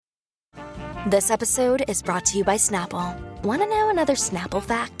This episode is brought to you by Snapple. Want to know another Snapple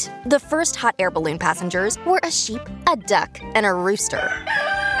fact? The first hot air balloon passengers were a sheep, a duck, and a rooster.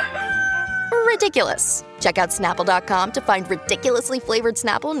 Ridiculous. Check out Snapple.com to find ridiculously flavored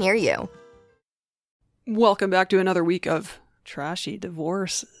Snapple near you. Welcome back to another week of Trashy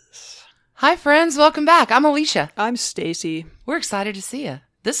Divorces. Hi, friends. Welcome back. I'm Alicia. I'm Stacy. We're excited to see you.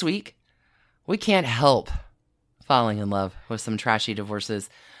 This week, we can't help falling in love with some trashy divorces.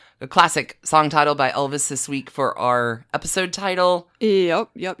 A classic song title by Elvis this week for our episode title. Yep.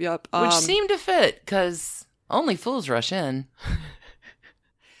 Which seemed to fit, because only fools rush in.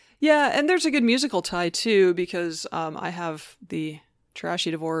 Yeah, and there's a good musical tie, too, because I have the trashy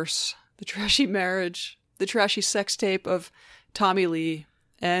divorce, the trashy marriage, the trashy sex tape of Tommy Lee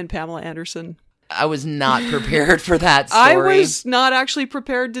and Pamela Anderson. I was not prepared for that story. I was not actually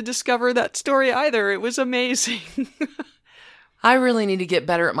prepared to discover that story either. It was amazing. I really need to get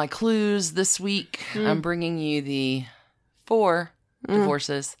better at my clues this week. I'm bringing you the 4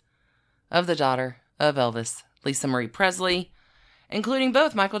 divorces of the daughter of Elvis, Lisa Marie Presley, including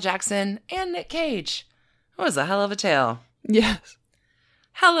both Michael Jackson and Nick Cage. It was a hell of a tale. Yes.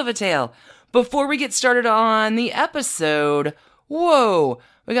 Hell of a tale. Before we get started on the episode, whoa,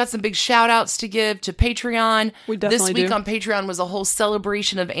 we got some big shout outs to give to Patreon. We definitely This week do. on Patreon was a whole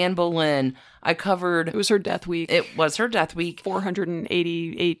celebration of Anne Boleyn. I covered... It was her death week. It was her death week.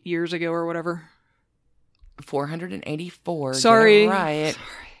 488 years ago or whatever. 484. Sorry. Get it right.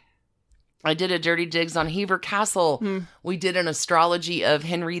 I did a Dirty Digs on Hever Castle. We did an astrology of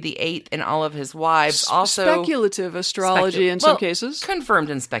Henry VIII and all of his wives. Also, speculative astrology in some cases.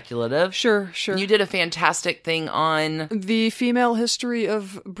 Confirmed and speculative. Sure. You did a fantastic thing on... The female history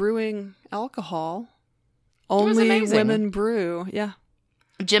of brewing alcohol. Only amazing. women brew. Yeah,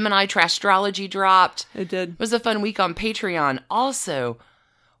 Gemini Trastrology dropped. it did. It was a fun week on Patreon. Also,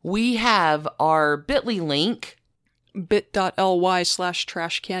 we have our Bit.ly link.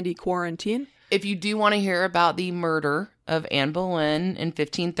 bit.ly/trashcandyquarantine. If you do want to hear about the murder of Anne Boleyn in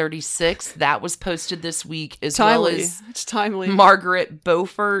 1536, that was posted this week, as well as It's timely. Margaret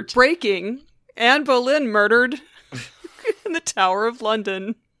Beaufort. Breaking. Anne Boleyn murdered in the Tower of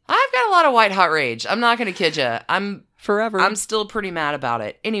London. I've got a lot of white hot rage. I'm not going to kid you. Forever. I'm still pretty mad about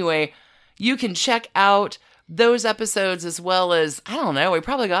it. Anyway, you can check out those episodes as well as, I don't know, we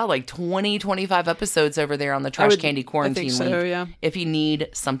probably got like 20, 25 episodes over there on the Trash Candy Quarantine I think so, link. yeah. If you need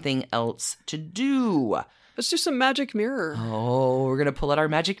something else to do. Let's do some magic mirror. Oh, we're going to pull out our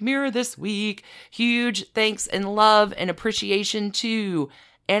magic mirror this week. Huge thanks and love and appreciation to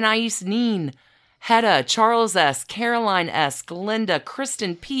Anais Neen, Hedda, Charles S., Caroline S., Glinda,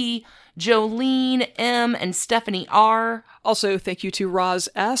 Kristen P., Jolene M., and Stephanie R. Also, thank you to Roz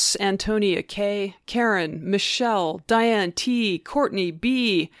S., Antonia K., Karen, Michelle, Diane T., Courtney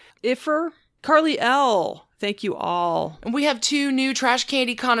B., Iffer, Carly L. Thank you all. And we have 2 new Trash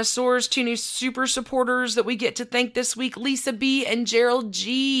Candy connoisseurs, 2 new super supporters that we get to thank this week, Lisa B. and Gerald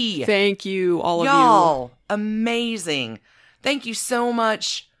G. Thank you, all of Y'all, amazing. Thank you so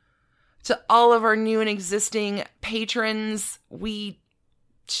much to all of our new and existing patrons. We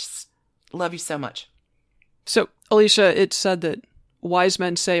just love you so much. So, Alicia, it said that wise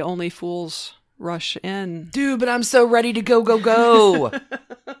men say only fools rush in. Dude, but I'm so ready to go, go, go.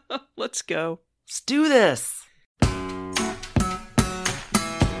 Let's go. Let's do this.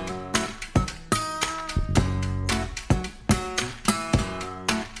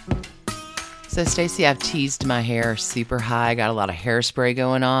 So, Stacey, I've teased my hair super high. Got a lot of hairspray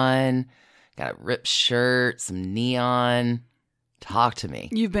going on. Got a ripped shirt, some neon. Talk to me.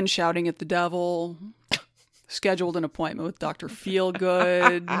 You've been shouting at the devil. Scheduled an appointment with Dr.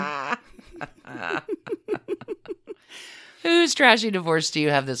 Feelgood. Whose trashy divorce do you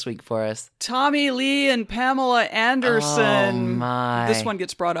have this week for us? Tommy Lee and Pamela Anderson. Oh, my. This one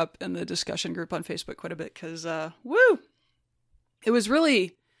gets brought up in the discussion group on Facebook quite a bit because, woo! It was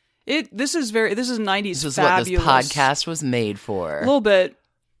really... This is 90s This is fabulous. what this podcast was made for. A little bit.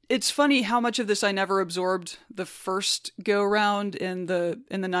 It's funny how much of this I never absorbed the first go round in the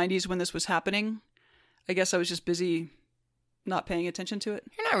 90s when this was happening. I guess I was just busy not paying attention to it.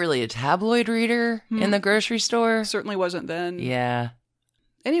 You're not really a tabloid reader in the grocery store. Certainly wasn't then. Yeah.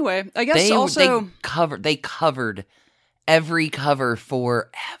 Anyway, I guess They also... they covered every cover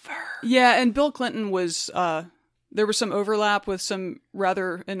forever. Yeah, and Bill Clinton was... there was some overlap with some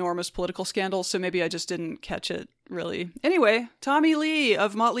rather enormous political scandals, so maybe I just didn't catch it, really. Anyway, Tommy Lee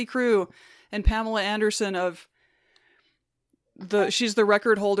of Motley Crue and Pamela Anderson of... She's the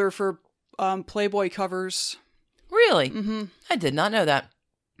record holder for Playboy covers. Really? Mm-hmm. I did not know that.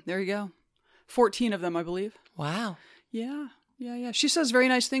 There you go. 14 of them, I believe. Wow. Yeah. Yeah. She says very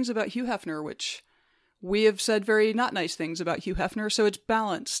nice things about Hugh Hefner, which we have said very not nice things about Hugh Hefner, so it's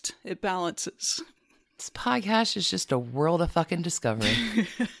balanced. It balances. This podcast is just a world of fucking discovery.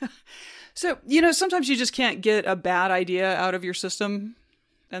 So, sometimes you just can't get a bad idea out of your system,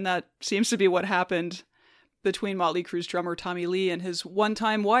 and that seems to be what happened between Motley Crue's drummer Tommy Lee and his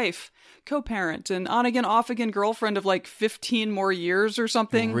one-time wife, co-parent, and on-again, off-again girlfriend of like 15 more years or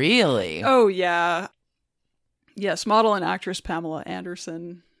something. Really? Oh, yeah. Yes, model and actress Pamela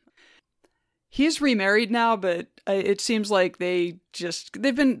Anderson. He's remarried now, but it seems like they've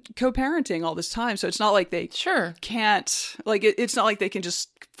been co-parenting all this time, so it's not like they can't, like, it's not like they can just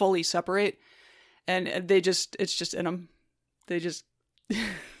fully separate, and it's just in them. They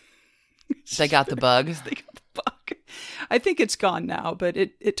got the bug. They got the bug. I think it's gone now, but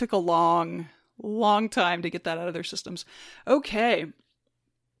it took a long time to get that out of their systems. Okay.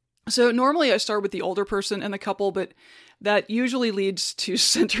 So normally I start with the older person in the couple, but that usually leads to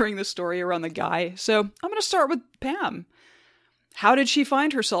centering the story around the guy. So I'm going to start with Pam. How did she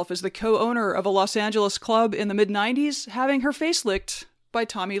find herself as the co-owner of a Los Angeles club in the mid-90s, having her face licked by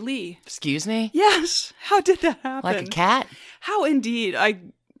Tommy Lee? Excuse me? Yes. How did that happen? Like a cat? How indeed.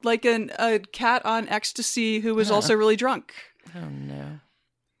 Like a cat on ecstasy who was also really drunk. Oh, no.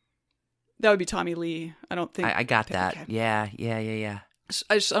 That would be Tommy Lee. I don't think. I got that. Okay. Yeah.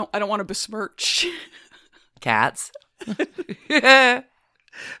 I don't want to besmirch cats.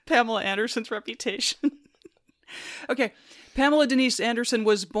 Pamela Anderson's reputation. Okay. Pamela Denise Anderson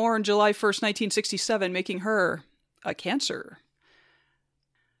was born July 1st, 1967, making her a Cancer.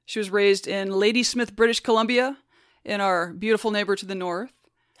 She was raised in Ladysmith, British Columbia, in our beautiful neighbor to the north.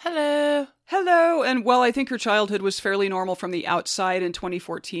 Hello. And while I think her childhood was fairly normal from the outside, in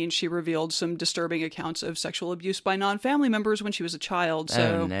 2014, she revealed some disturbing accounts of sexual abuse by non-family members when she was a child.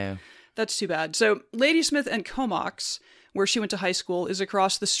 So oh, no. That's too bad. So Ladysmith and Comox, where she went to high school, is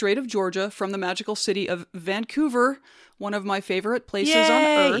across the Strait of Georgia from the magical city of Vancouver, one of my favorite places on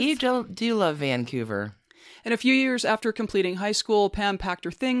Earth. You do love Vancouver. And a few years after completing high school, Pam packed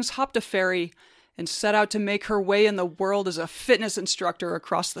her things, hopped a ferry, and set out to make her way in the world as a fitness instructor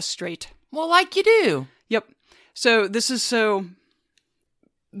across the strait. Well, like you do. Yep. So this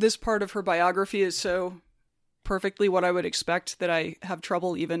part of her biography is so perfectly what I would expect that I have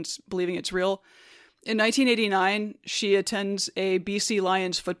trouble even believing it's real. In 1989, she attends a BC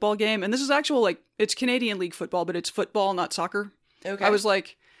Lions football game. And this is actual, it's Canadian League football, but it's football, not soccer. Okay. I was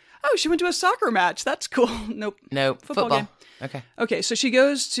like, oh, she went to a soccer match. That's cool. Nope. Football game. Okay, so she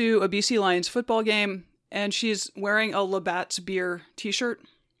goes to a BC Lions football game, and she's wearing a Labatt's beer t-shirt,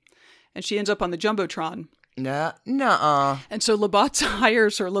 and she ends up on the Jumbotron. Nuh-uh. And so Labatt's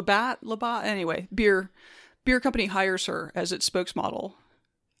hires her. Labatt, anyway, beer company hires her as its spokesmodel.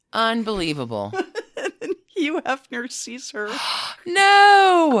 Unbelievable. And Hugh Hefner sees her.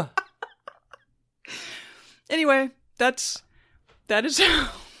 No! Anyway, that is how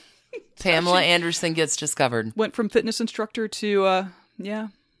Pamela Anderson gets discovered. Went from fitness instructor to,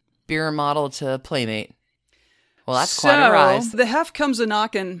 beer model to playmate. Well, that's quite a rise. The hef comes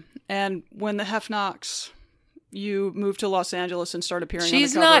a-knockin', and when the hef knocks, you move to Los Angeles and start appearing on the cover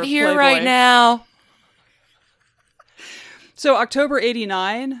She's not of here Playboy. right now. So October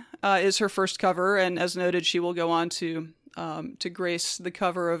 89 is her first cover, and as noted, she will go on to grace the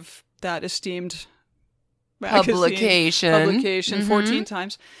cover of that esteemed publication 14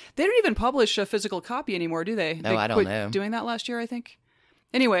 times. They don't even publish a physical copy anymore, do they? No, I don't know. Doing that last year, I think.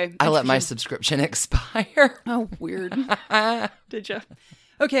 Anyway. I let my subscription expire. Oh, weird. Did you?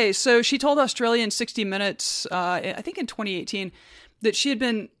 Okay, so she told Australian 60 Minutes, I think in 2018, that she had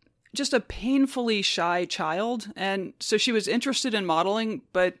been just a painfully shy child. And so she was interested in modeling,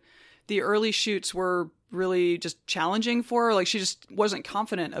 but the early shoots were really just challenging for her. Like, she just wasn't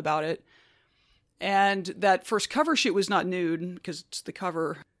confident about it. And that first cover shoot was not nude because it's the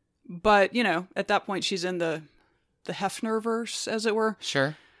cover. But, at that point, she's in the Hefner-verse, as it were.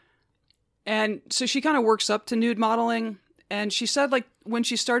 Sure. And so she kind of works up to nude modeling. And she said, when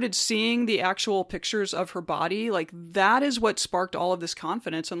she started seeing the actual pictures of her body, that is what sparked all of this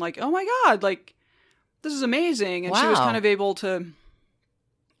confidence. And oh my God, this is amazing. And she was kind of able to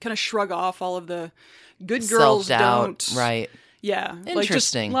kind of shrug off all of the good girls self-doubt. Don't. Right. Yeah.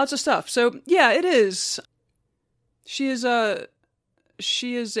 Interesting. Just lots of stuff. So yeah, it is. She is a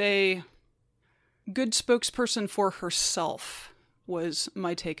good spokesperson for herself, was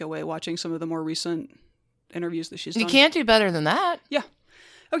my takeaway watching some of the more recent interviews that she's done. You can't do better than that. Yeah.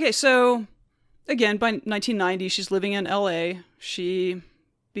 Okay, so again, by 1990, she's living in LA. She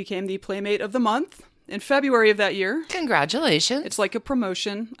became the Playmate of the Month in February of that year. Congratulations. It's like a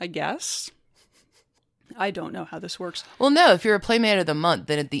promotion, I guess. I don't know how this works. Well, no, if you're a Playmate of the Month,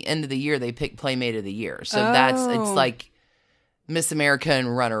 then at the end of the year, they pick Playmate of the Year. So it's like Miss America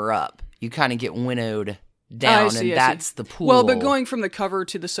and runner-up. You kind of get winnowed down, and that's the pool. Well, but going from the cover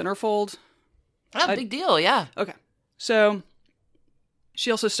to the centerfold. Oh, big deal, yeah. Okay. So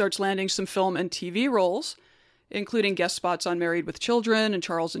she also starts landing some film and TV roles, including guest spots on Married with Children and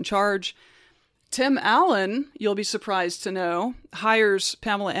Charles in Charge. Tim Allen, you'll be surprised to know, hires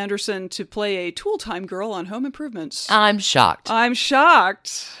Pamela Anderson to play a Tool Time girl on Home Improvements. I'm shocked.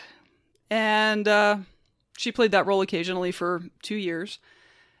 And she played that role occasionally for 2 years.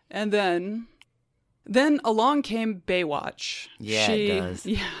 And then along came Baywatch. Yeah, it does.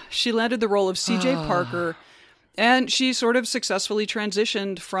 Yeah, she landed the role of CJ Parker, and she sort of successfully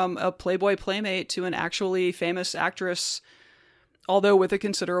transitioned from a Playboy playmate to an actually famous actress, although with a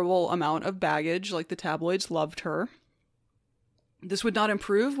considerable amount of baggage, like the tabloids loved her. This would not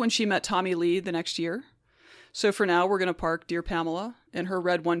improve when she met Tommy Lee the next year. So for now, we're going to park Dear Pamela in her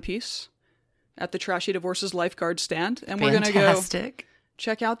red one-piece at the Trashy Divorces lifeguard stand, and we're going to go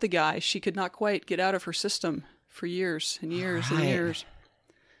check out the guy she could not quite get out of her system for years and years and years.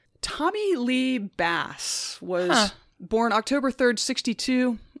 Tommy Lee Bass was born October 3rd,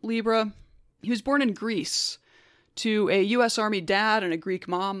 1962, Libra. He was born in Greece to a U.S. Army dad and a Greek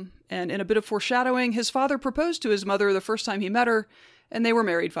mom. And in a bit of foreshadowing, his father proposed to his mother the first time he met her, and they were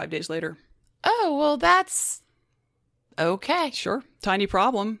married 5 days later. Oh, well, that's okay. Sure. Tiny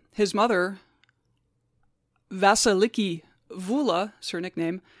problem. His mother, Vasiliki Vula, is her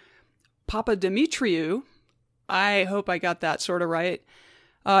nickname, Papa Dimitriou, I hope I got that sort of right,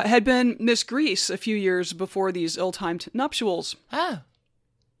 had been Miss Greece a few years before these ill-timed nuptials. Oh.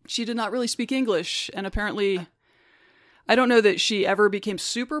 She did not really speak English, and apparently, I don't know that she ever became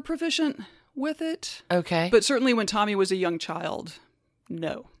super proficient with it. Okay. But certainly when Tommy was a young child,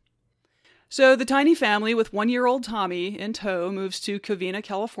 no. So the tiny family with 1-year-old Tommy in tow moves to Covina,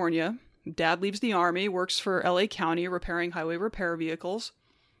 California. Dad leaves the Army, works for LA County repairing highway repair vehicles.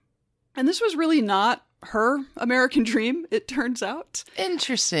 And this was really not her American dream, it turns out.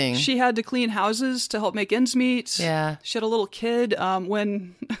 Interesting. She had to clean houses to help make ends meet. Yeah. She had a little kid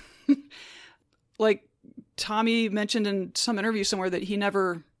when, like, Tommy mentioned in some interview somewhere that he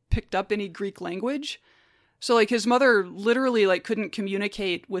never picked up any Greek language. So, like, his mother literally, like, couldn't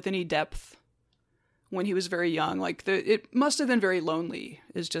communicate with any depth when he was very young. Like, it must have been very lonely,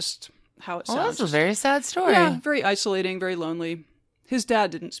 is just how it sounds. Well, that's a very sad story. Yeah, very isolating, very lonely. His dad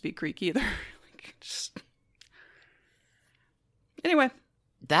didn't speak Greek either. Anyway.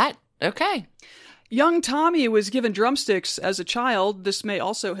 Okay. Young Tommy was given drumsticks as a child. This may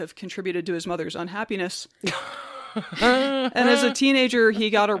also have contributed to his mother's unhappiness. And as a teenager,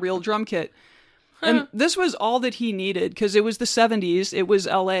 he got a real drum kit. And this was all that he needed, because it was the 70s. It was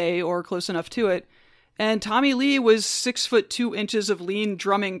LA, or close enough to it. And Tommy Lee was 6'2" of lean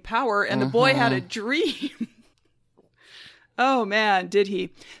drumming power, and the boy had a dream. Oh, man, did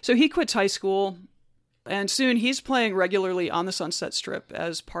he. So he quits high school, and soon he's playing regularly on the Sunset Strip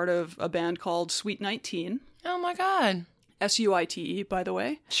as part of a band called Sweet 19. Oh, my God. SUITE, by the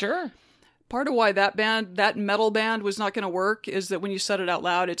way. Sure. Part of why that metal band was not going to work is that when you said it out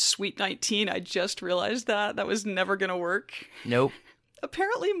loud, it's Sweet 19. I just realized that was never going to work. Nope.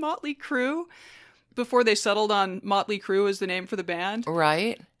 Apparently Motley Crue, before they settled on Motley Crue as the name for the band.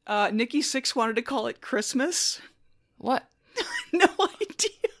 Right. Nikki Sixx wanted to call it Christmas. What? No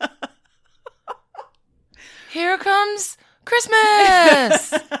idea. Here comes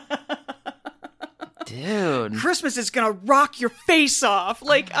Christmas! Dude. Christmas is going to rock your face off.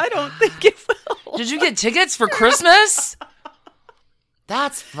 Like, I don't think it will. Did you get tickets for Christmas?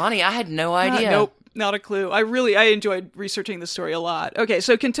 That's funny. I had no idea. Nope. Not a clue. I enjoyed researching the story a lot. Okay,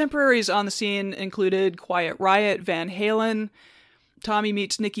 so contemporaries on the scene included Quiet Riot, Van Halen. Tommy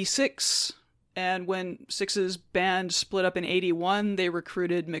meets Nikki Sixx, and when Sixx's band split up in 1981, they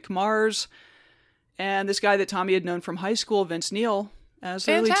recruited Mick Mars and this guy that Tommy had known from high school, Vince Neil, as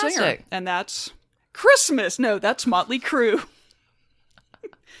their lead singer. And that's Christmas. No, that's Motley Crue.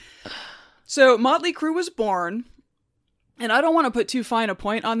 So Motley Crue was born. And I don't want to put too fine a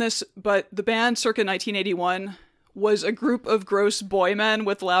point on this, but the band circa 1981 was a group of gross boy men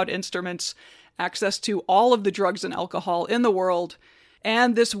with loud instruments, access to all of the drugs and alcohol in the world,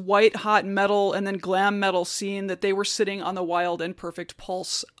 and this white hot metal and then glam metal scene that they were sitting on the wild and perfect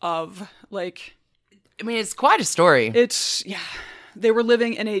pulse of. Like, I mean, it's quite a story. They were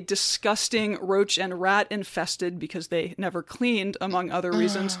living in a disgusting roach and rat infested, because they never cleaned, among other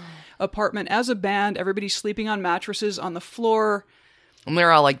reasons, apartment as a band. Everybody sleeping on mattresses on the floor. And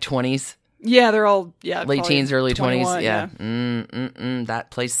they're all like 20s. Yeah, they're all late probably teens, early 21, 20s. Yeah.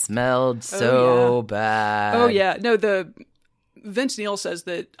 That place smelled so bad. Oh yeah, no. The Vince Neil says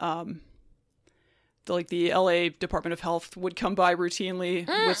that the LA Department of Health would come by routinely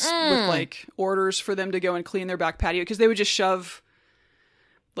with like orders for them to go and clean their back patio because they would just shove.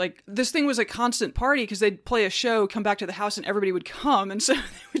 Like, this thing was a constant party because they'd play a show, come back to the house, and everybody would come. And so they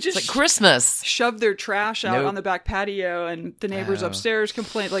would just It's like Christmas. shove their trash out on the back patio, and the neighbors upstairs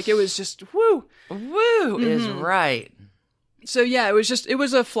complained. Like, it was just, woo. Woo is right. So, yeah, it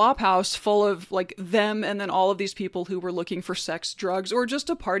was a flop house full of, like, them and then all of these people who were looking for sex, drugs, or just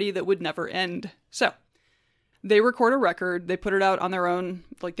a party that would never end. So, they record a record. They put it out on their own.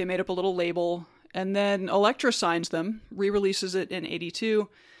 Like, they made up a little label. And then Elektra signs them, re-releases it in 82.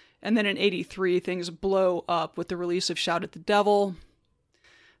 And then in 83, things blow up with the release of Shout at the Devil.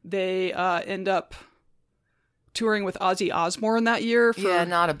 They end up touring with Ozzy Osbourne that year. For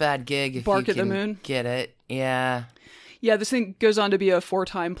not a bad gig if Bark you at the can Moon. Get it. Yeah. Yeah, this thing goes on to be a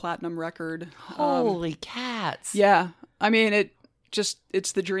 4-time platinum record. Holy cats. Yeah. I mean,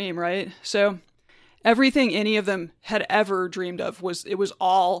 it's the dream, right? So everything any of them had ever dreamed of was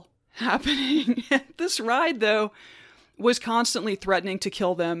all happening. This ride, though, was constantly threatening to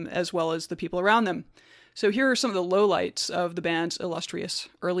kill them as well as the people around them. So here are some of the lowlights of the band's illustrious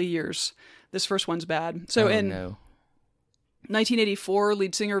early years. This first one's bad. So in 1984,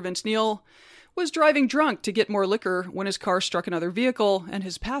 lead singer Vince Neil was driving drunk to get more liquor when his car struck another vehicle, and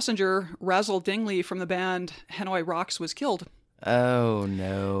his passenger, Razzle Dingley from the band Hanoi Rocks, was killed. Oh,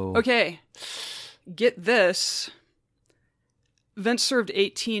 no. Okay, get this. Vince served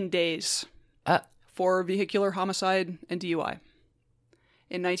 18 days for vehicular homicide and DUI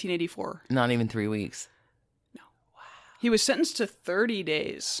in 1984. Not even 3 weeks. No. Wow. He was sentenced to 30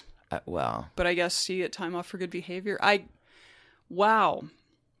 days. Well. But I guess he get time off for good behavior. Wow.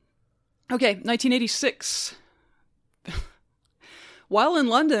 Okay, 1986. While in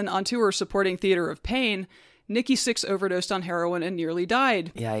London on tour supporting Theatre of Pain, Nikki Sixx overdosed on heroin and nearly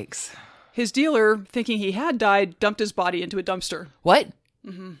died. Yikes. His dealer, thinking he had died, dumped his body into a dumpster. What?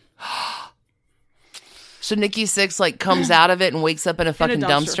 Mm-hmm. So Nikki Sixx comes out of it and wakes up in a fucking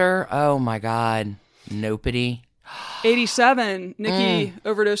dumpster? Oh my God. Nopity. 87. Nikki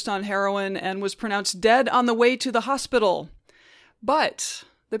overdosed on heroin and was pronounced dead on the way to the hospital. But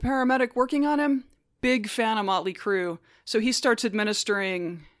the paramedic working on him, big fan of Motley Crue. So he starts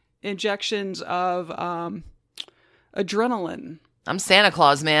administering injections of adrenaline. I'm Santa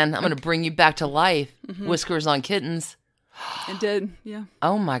Claus, man. I'm going to bring you back to life. Mm-hmm. Whiskers on kittens. And did, yeah.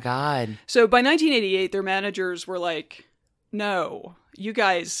 Oh, my God. So by 1988, their managers were like, no, you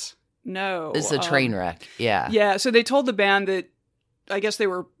guys, no. This is a train wreck. Yeah. Yeah, so they told the band that, I guess they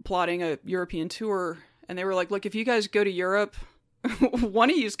were plotting a European tour, and they were like, look, if you guys go to Europe,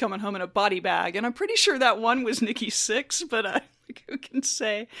 one of you's coming home in a body bag. And I'm pretty sure that one was Nikki Sixx, but who can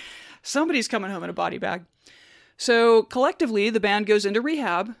say? Somebody's coming home in a body bag. So collectively, the band goes into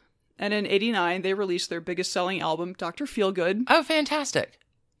rehab, and in 89, they released their biggest selling album, Dr. Feelgood. Oh, fantastic.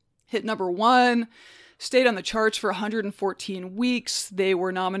 Hit number 1, stayed on the charts for 114 weeks. They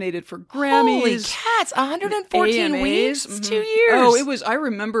were nominated for Grammys. Holy cats, 114 AMAs. weeks? Mm-hmm. It's 2 years. Oh, I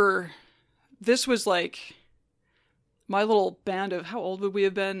remember, this was like my little band of, how old would we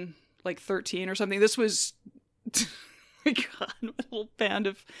have been? Like 13 or something. This was, my God, my little band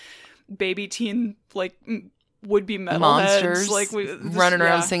of baby teen, would-be metalheads, monsters, running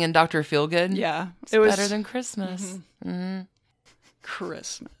around singing Dr. Feelgood. Yeah, it was better than Christmas. Mm-hmm. Mm-hmm.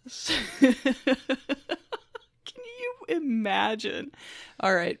 Christmas. Can you imagine?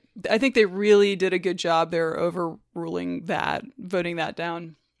 All right, I think they really did a good job there overruling that, voting that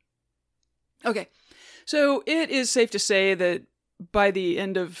down. Okay, so it is safe to say that by the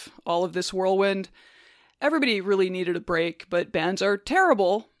end of all of this whirlwind, everybody really needed a break, but bands are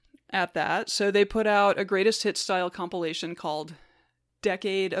terrible at that, so they put out a greatest hits style compilation called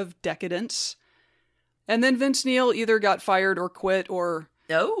Decade of Decadence. And then Vince Neil either got fired or quit, or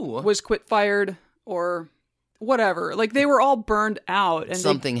was fired or whatever. They were all burned out, and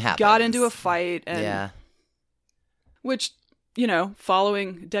something happened. Got into a fight, and which,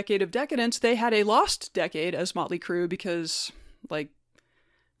 following Decade of Decadence, they had a lost decade as Motley Crue because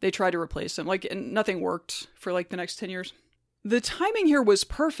they tried to replace them, and nothing worked for the next 10 years. The timing here was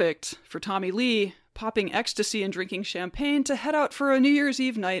perfect for Tommy Lee, popping ecstasy and drinking champagne to head out for a New Year's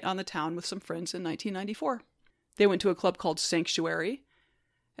Eve night on the town with some friends in 1994. They went to a club called Sanctuary,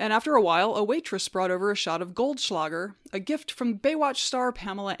 and after a while, a waitress brought over a shot of Goldschlager, a gift from Baywatch star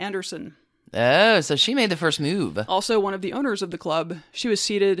Pamela Anderson. Oh, so she made the first move. Also one of the owners of the club. She was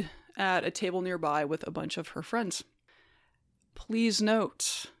seated at a table nearby with a bunch of her friends. Please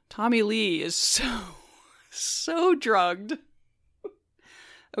note Tommy Lee is so drugged.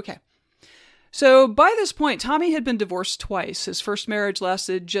 Okay. So by this point, Tommy had been divorced twice. His first marriage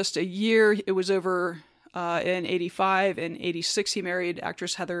lasted just a year. It was over in 85. In 86, he married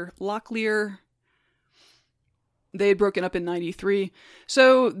actress Heather Locklear. They had broken up in 93.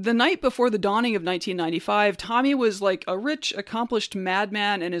 So the night before the dawning of 1995, Tommy was like a rich, accomplished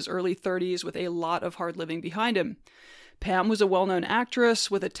madman in his early 30s with a lot of hard living behind him. Pam was a well-known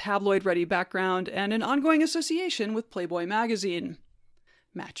actress with a tabloid-ready background and an ongoing association with Playboy magazine.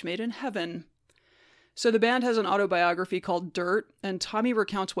 Match made in heaven. So the band has an autobiography called Dirt, and Tommy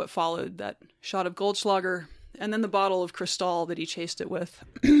recounts what followed, that shot of Goldschlager, and then the bottle of Cristal that he chased it with.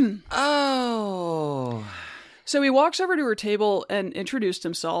 Oh. So he walks over to her table and introduced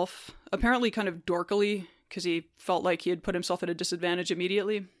himself, apparently kind of dorkily, because he felt like he had put himself at a disadvantage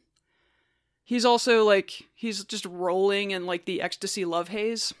immediately. He's also like, he's just rolling in like the ecstasy love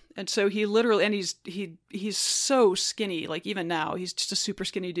haze. And so he literally, and he's so skinny, like even now, he's just a super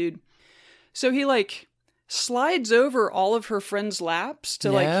skinny dude. So he like slides over all of her friends' laps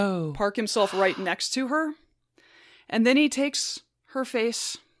to like park himself right next to her. And then he takes her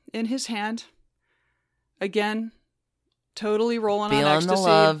face in his hand. Again, totally rolling on ecstasy. The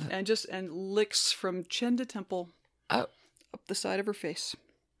love. And licks from chin to temple up the side of her face.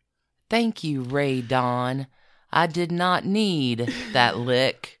 Thank you, Ray Dawn. I did not need that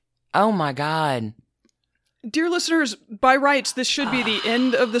lick. Oh my God. Dear listeners, by rights, this should be the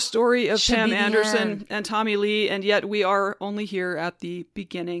end of the story of Pam Anderson and Tommy Lee, and yet we are only here at the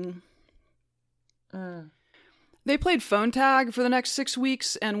beginning. They played phone tag for the next 6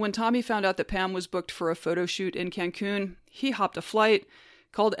 weeks, and when Tommy found out that Pam was booked for a photo shoot in Cancun, he hopped a flight,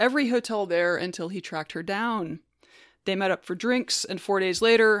 called every hotel there until he tracked her down. They met up for drinks, and 4 days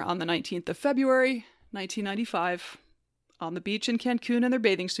later, on the 19th of February, 1995, on the beach in Cancun in their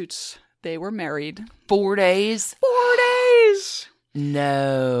bathing suits, they were married. 4 days? 4 days!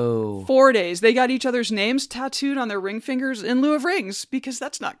 No. 4 days. They got each other's names tattooed on their ring fingers in lieu of rings, because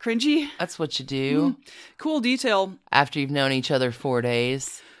that's not cringy. That's what you do. Cool detail. After you've known each other 4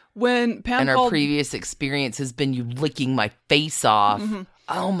 days. When Pam and called... our previous experience has been you licking my face off. Mm-hmm.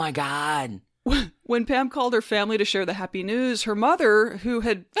 Oh my God. When Pam called her family to share the happy news, her mother, who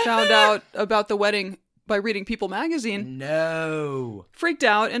had found out about the wedding by reading People magazine, freaked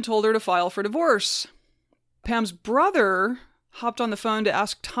out and told her to file for divorce. Pam's brother hopped on the phone to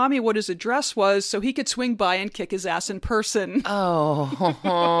ask Tommy what his address was so he could swing by and kick his ass in person. Oh.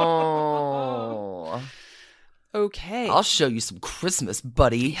 Okay. I'll show you some Christmas,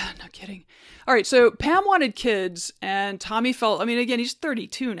 buddy. Yeah, no kidding. All right, so Pam wanted kids, and Tommy felt, I mean, again, he's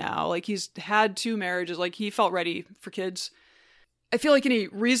 32 now. Like, he's had 2 marriages. Like, he felt ready for kids. I feel like any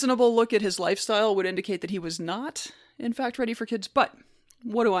reasonable look at his lifestyle would indicate that he was not, in fact, ready for kids. But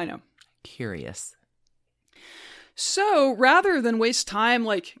what do I know? Curious. So rather than waste time,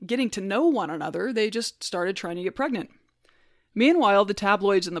 like, getting to know one another, they just started trying to get pregnant. Meanwhile, the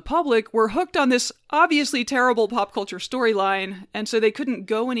tabloids and the public were hooked on this obviously terrible pop culture storyline, and so they couldn't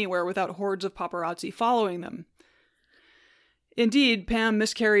go anywhere without hordes of paparazzi following them. Indeed, Pam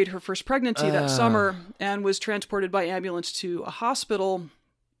miscarried her first pregnancy that summer and was transported by ambulance to a hospital.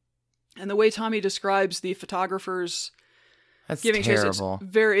 And the way Tommy describes the photographers giving terrible.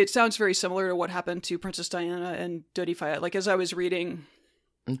 Chase, it sounds very similar to what happened to Princess Diana and Dodi Fayed. Like, as I was reading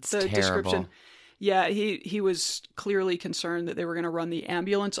description, yeah, he was clearly concerned that they were going to run the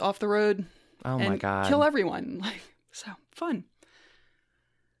ambulance off the road. Oh my God. Kill everyone. Like, so fun.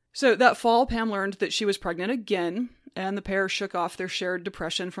 So that fall, Pam learned that she was pregnant again, and the pair shook off their shared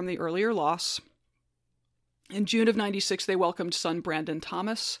depression from the earlier loss. In June of 96, they welcomed son Brandon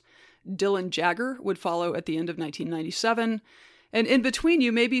Thomas. Dylan Jagger would follow at the end of 1997. And in between,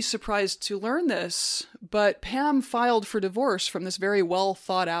 you may be surprised to learn this, but Pam filed for divorce from this very well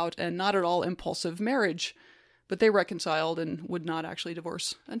thought out and not at all impulsive marriage. But they reconciled and would not actually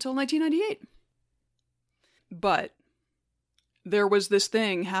divorce until 1998. But there was this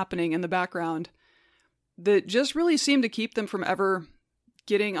thing happening in the background that just really seemed to keep them from ever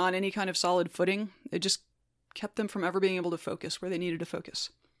getting on any kind of solid footing. It just kept them from ever being able to focus where they needed to focus.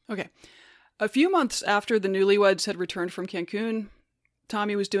 Okay. A few months after the newlyweds had returned from Cancun,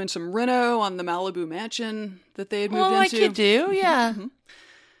 Tommy was doing some reno on the Malibu mansion that they had moved into. Like you do, yeah. Mm-hmm.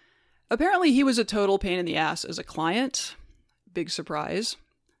 Apparently, he was a total pain in the ass as a client. Big surprise.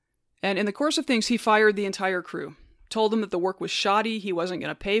 And in the course of things, he fired the entire crew. Told them that the work was shoddy, he wasn't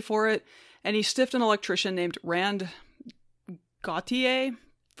going to pay for it, and he stiffed an electrician named Rand Gautier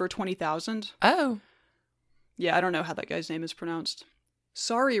for $20,000. Oh. Yeah, I don't know how that guy's name is pronounced.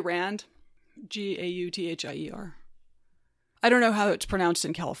 Sorry, Rand. Gauthier. I don't know how it's pronounced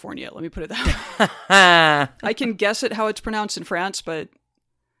in California. Let me put it that way. I can guess it how it's pronounced in France, but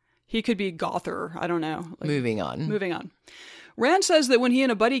he could be Gother. I don't know. Like, Moving on. Rand says that when he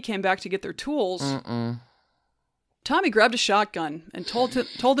and a buddy came back to get their tools, Tommy grabbed a shotgun and told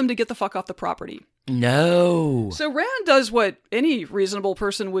them to get the fuck off the property. No. So Rand does what any reasonable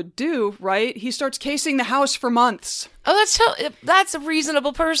person would do, right? He starts casing the house for months. Oh, that's a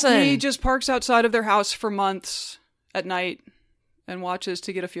reasonable person. He just parks outside of their house for months at night and watches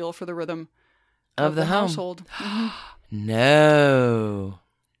to get a feel for the rhythm of the household. No.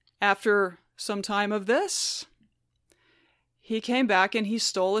 After some time of this, he came back and he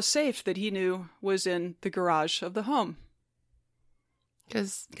stole a safe that he knew was in the garage of the home.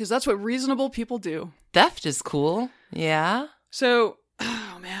 Because that's what reasonable people do. Theft is cool. Yeah. So,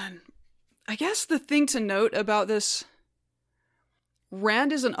 oh man, I guess the thing to note about this,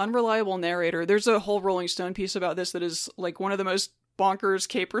 Rand is an unreliable narrator. There's a whole Rolling Stone piece about this that is like one of the most bonkers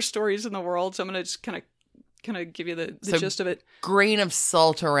caper stories in the world. So I'm going to just kind of give you the gist of it. Grain of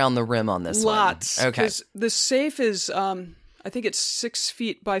salt around the rim on this Lots. one. Okay. Because the safe is, I think it's 6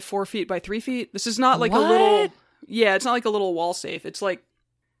 feet by 4 feet by 3 feet. This is not like a little, it's not like a little wall safe. It's like,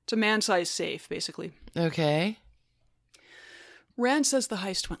 it's a man-sized safe, basically. Okay. Rand says the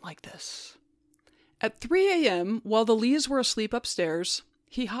heist went like this. At 3 a.m., while the Lees were asleep upstairs,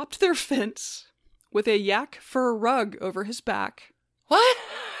 he hopped their fence with a yak fur rug over his back. What?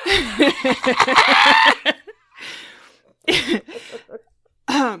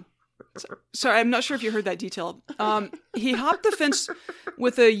 Sorry, I'm not sure if you heard that detail. He hopped the fence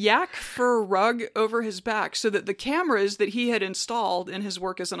with a yak fur rug over his back so that the cameras that he had installed in his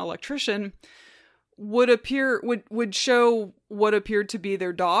work as an electrician would show what appeared to be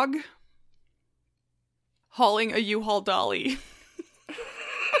their dog hauling a U-Haul dolly.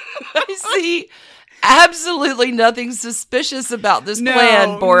 I see absolutely nothing suspicious about this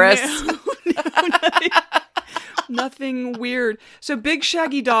plan, Boris. Nothing weird. So big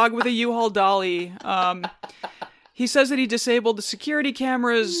shaggy dog with a U-Haul dolly. He says that he disabled the security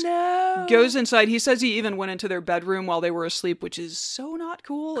cameras, goes inside. He says he even went into their bedroom while they were asleep, which is so not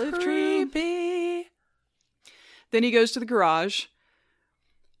cool if true. Then he goes to the garage,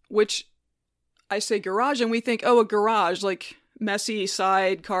 which I say garage and we think, oh, a garage, like messy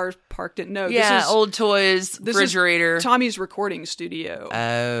side, car parked in. No, yeah, this is, old toys, refrigerator. Is Tommy's recording studio.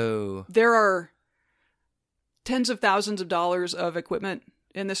 Oh. There are tens of thousands of dollars of equipment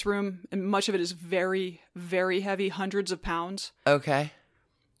in this room, and much of it is very, very heavy, hundreds of pounds. Okay.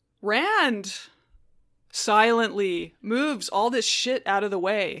 Rand silently moves all this shit out of the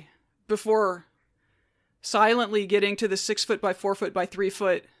way before silently getting to the 6 foot by 4 foot by 3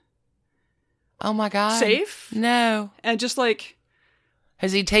 foot. Oh my God. Safe? No. And just like...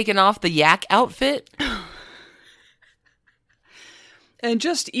 Has he taken off the yak outfit? And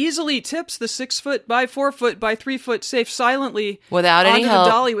just easily tips the 6 foot by 4 foot by 3 foot safe silently without any help. Onto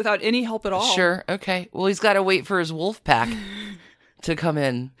the dolly without any help at all. Sure. Okay. Well, he's got to wait for his wolf pack to come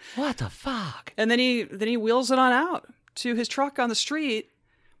in. What the fuck? And then he wheels it on out to his truck on the street.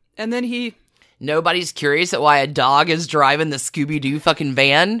 And then he... Nobody's curious at why a dog is driving the Scooby-Doo fucking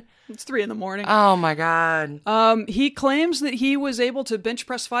van? It's 3 a.m. Oh my God. He claims that he was able to bench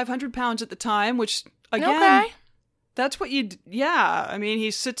press 500 pounds at the time, which again... Okay. That's what yeah. I mean, he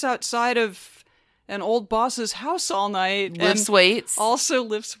sits outside of an old boss's house all night. Lifts weights. Also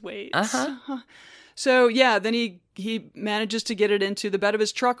lifts weights. Uh-huh. So, yeah, then he manages to get it into the bed of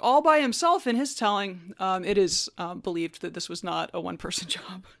his truck all by himself. In his telling, it is believed that this was not a one-person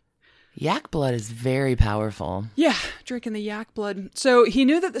job. Yak blood is very powerful. Yeah, drinking the yak blood. So he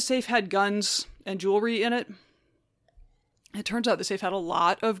knew that the safe had guns and jewelry in it. It turns out the safe had a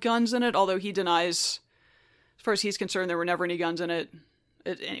lot of guns in it, although he denies... As far as he's concerned, there were never any guns in it.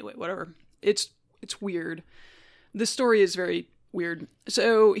 Anyway, whatever. It's weird. This story is very weird.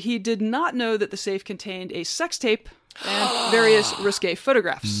 So he did not know that the safe contained a sex tape and various risque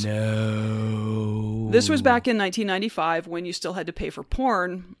photographs. No. This was back in 1995 when you still had to pay for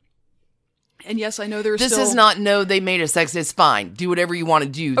porn. And yes, I know there's This is not, no, they made a sex. It's fine. Do whatever you want to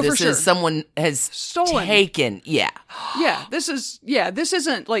do. Oh, this for sure. is someone has Stolen. taken. Yeah. This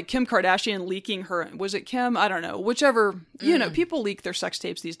isn't like Kim Kardashian leaking her. Was it Kim? I don't know. Whichever, you know, people leak their sex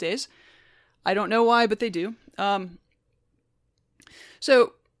tapes these days. I don't know why, but they do.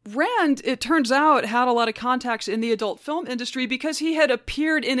 So Rand, it turns out, had a lot of contacts in the adult film industry because he had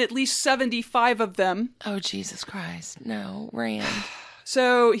appeared in at least 75 of them. Oh, Jesus Christ. No, Rand.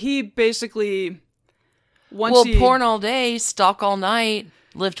 So he basically, porn all day, stalk all night,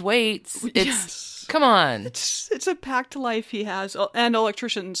 lift weights. It's come on. It's a packed life he has, and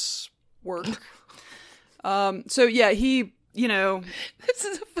electricians work. So yeah, he This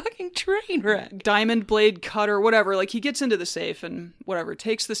is a fucking train wreck. diamond blade cutter, whatever. Like, he gets into the safe and whatever,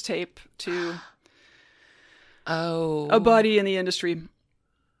 takes this tape to a buddy in the industry.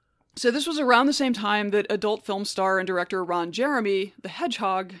 So this was around the same time that adult film star and director Ron Jeremy, the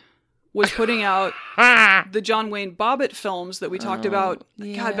Hedgehog, was putting out the John Wayne Bobbitt films that we talked about,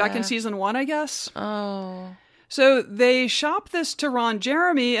 God, back in season 1, I guess. Oh. So they shop this to Ron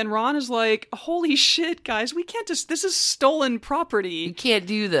Jeremy, and Ron is like, holy shit, guys, we can't just, this is stolen property. You can't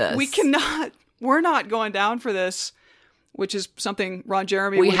do this. We're not going down for this, which is something Ron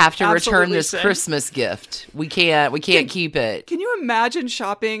Jeremy We would have to return absolutely this say. Christmas gift. We can't keep it. Can you imagine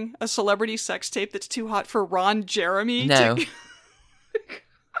shopping a celebrity sex tape that's too hot for Ron Jeremy? No.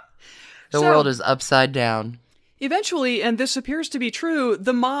 The world is upside down. Eventually, and this appears to be true,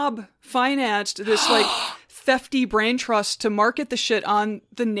 the mob financed this like thefty brain trust to market the shit on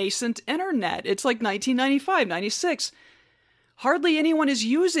the nascent internet. It's like 1995, 96. Hardly anyone is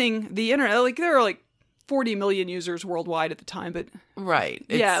using the internet. Like, there are like 40 million users worldwide at the time, but Right.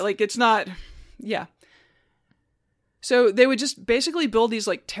 it's not, yeah. So they would just basically build these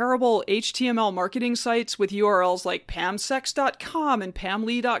like terrible HTML marketing sites with URLs like pamsex.com and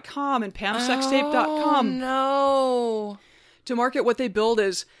pamlee.com and pamsextape.com. Oh, no. To market what they build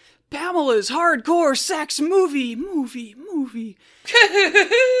as Pamela's hardcore sex movie. And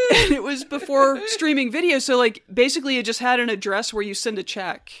it was before streaming video, so like basically it just had an address where you send a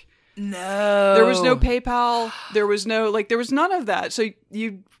check. No. There was no PayPal. There was none of that. So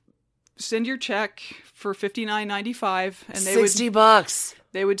you send your check for $59.95 and $60.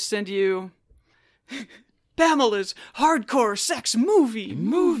 They would send you Pamela's hardcore sex movie.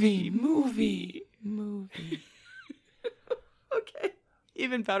 Okay.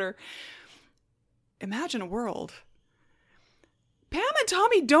 Even better. Imagine a world. Pam and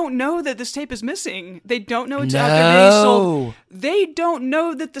Tommy don't know that this tape is missing. They don't know it's out there being sold. They don't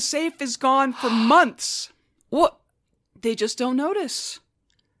know that the safe is gone for months. What? They just don't notice.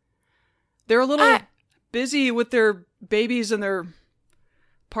 They're a little busy with their babies and their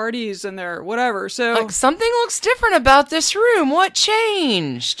parties and their whatever. So Something looks different about this room. What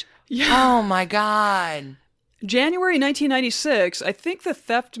changed? Yeah. Oh my God. January 1996, I think the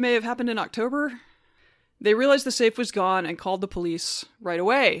theft may have happened in October. They realized the safe was gone and called the police right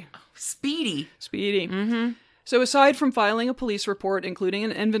away. Speedy. Mm-hmm. So aside from filing a police report, including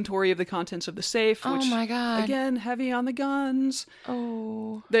an inventory of the contents of the safe, which, oh my God. again, heavy on the guns.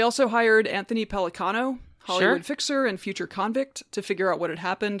 Oh. They also hired Anthony Pellicano, Hollywood fixer and future convict, to figure out what had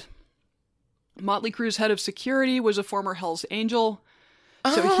happened. Motley Crue's head of security was a former Hell's Angel.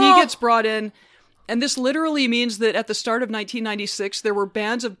 So he gets brought in. And this literally means that at the start of 1996, there were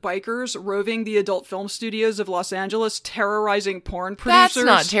bands of bikers roving the adult film studios of Los Angeles, terrorizing porn producers. That's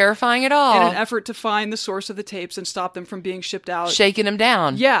not terrifying at all. In an effort to find the source of the tapes and stop them from being shipped out. Shaking them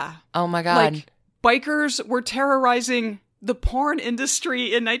down. Yeah. Oh my God. Like, bikers were terrorizing the porn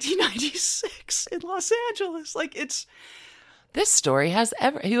industry in 1996 in Los Angeles. Like, it's... This story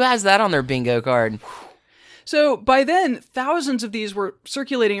who has that on their bingo card? So by then, thousands of these were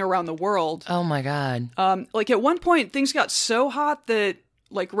circulating around the world. Oh my God. Like at one point, things got so hot that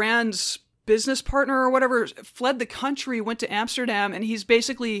like Rand's business partner or whatever fled the country, went to Amsterdam, and he's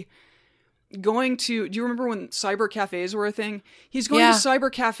basically going to, do you remember when cyber cafes were a thing? He's going to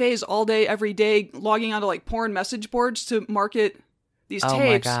cyber cafes all day, every day, logging onto like porn message boards to market these tapes. Oh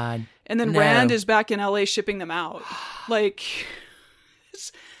my God. And then Rand is back in LA shipping them out. Like,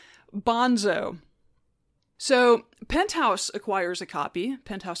 it's bonzo. So Penthouse acquires a copy,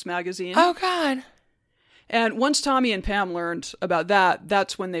 Penthouse magazine. Oh God. And once Tommy and Pam learned about that,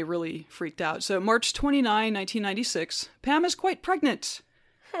 that's when they really freaked out. So March 29, 1996, Pam is quite pregnant.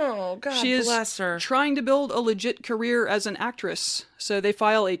 Oh God, she is bless her. Trying to build a legit career as an actress. So they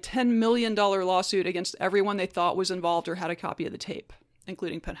file a $10 million lawsuit against everyone they thought was involved or had a copy of the tape,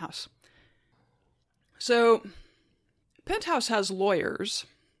 including Penthouse. So Penthouse has lawyers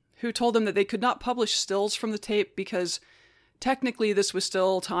who told them that they could not publish stills from the tape because technically this was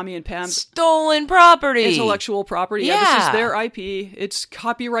still Tommy and Pam's stolen property. Intellectual property. Yeah, this is their IP. It's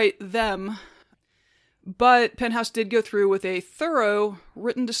copyright them. But Penthouse did go through with a thorough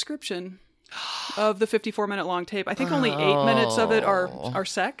written description of the 54-minute long tape. I think only 8 minutes of it are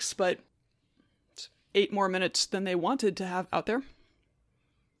sex, but it's 8 more minutes than they wanted to have out there.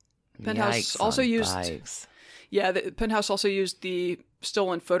 Penthouse also used... Yeah, the Penthouse also used the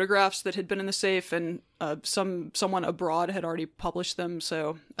stolen photographs that had been in the safe, and someone abroad had already published them,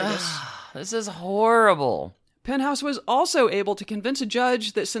 so I guess... This is horrible. Penthouse was also able to convince a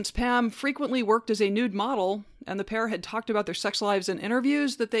judge that since Pam frequently worked as a nude model, and the pair had talked about their sex lives in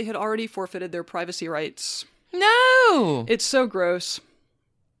interviews, that they had already forfeited their privacy rights. No. It's so gross.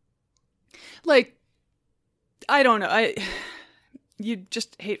 Like, I don't know. You'd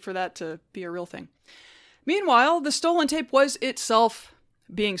just hate for that to be a real thing. Meanwhile, the stolen tape was itself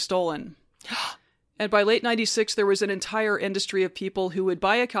being stolen. And by late 96, there was an entire industry of people who would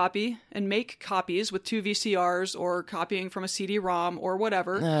buy a copy and make copies with 2 VCRs or copying from a CD-ROM or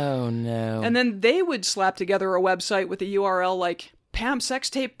whatever. Oh, no. And then they would slap together a website with a URL like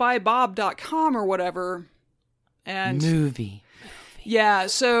pamsextapebybob.com or whatever. And Movie. yeah,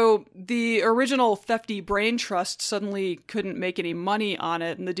 so the original Thefty Brain Trust suddenly couldn't make any money on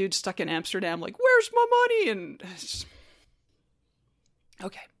it, and the dude stuck in Amsterdam like, where's my money? And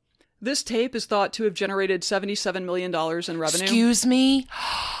okay. This tape is thought to have generated $77 million in revenue. Excuse me?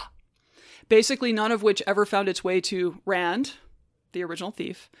 Basically none of which ever found its way to Rand, the original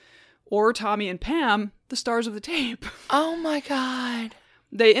thief, or Tommy and Pam, the stars of the tape. Oh my God.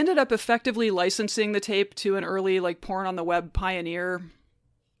 They ended up effectively licensing the tape to an early, like, porn on the web pioneer,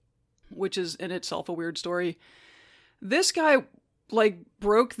 which is in itself a weird story. This guy, like,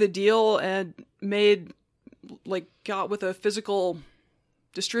 broke the deal and got with a physical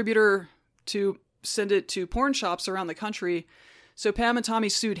distributor to send it to porn shops around the country. So Pam and Tommy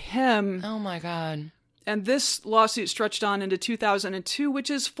sued him. Oh my God. And this lawsuit stretched on into 2002, which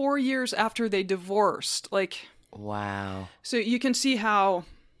is 4 years after they divorced. Like, wow. so you can see how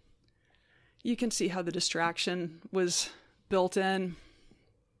the distraction was built in.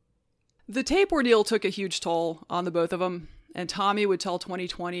 The tape ordeal took a huge toll on the both of them. And Tommy would tell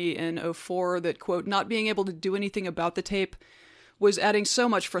 2020 in 2004 that, quote, not being able to do anything about the tape was adding so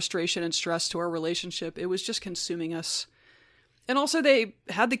much frustration and stress to our relationship. It was just consuming us. And also they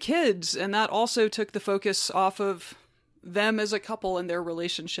had the kids, and that also took the focus off of them as a couple and their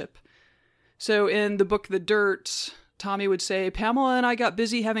relationship. So in the book The Dirt, Tommy would say, Pamela and I got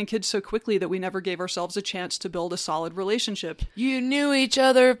busy having kids so quickly that we never gave ourselves a chance to build a solid relationship. You knew each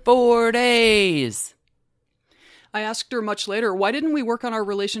other 4 days. I asked her much later, why didn't we work on our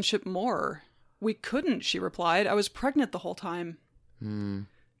relationship more? We couldn't, she replied. I was pregnant the whole time.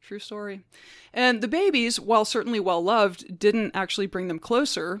 True story. And the babies, while certainly well loved, didn't actually bring them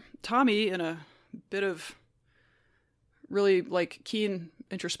closer. Tommy, in a bit of really keen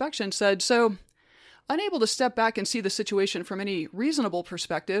introspection, said, so, unable to step back and see the situation from any reasonable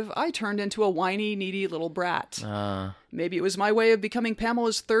perspective, I turned into a whiny, needy little brat. Maybe it was my way of becoming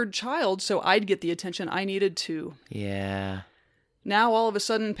Pamela's third child, so I'd get the attention I needed too. Yeah. Now, all of a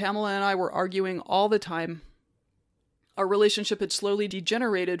sudden, Pamela and I were arguing all the time. Our relationship had slowly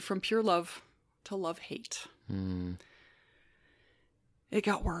degenerated from pure love to love-hate. It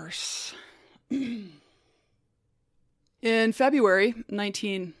got worse. In February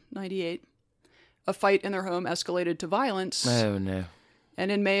 1998, a fight in their home escalated to violence. Oh, no.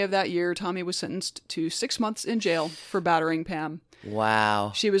 And in May of that year, Tommy was sentenced to 6 months in jail for battering Pam.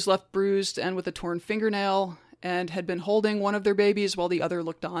 Wow. She was left bruised and with a torn fingernail and had been holding one of their babies while the other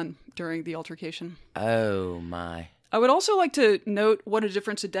looked on during the altercation. Oh, my. I would also like to note what a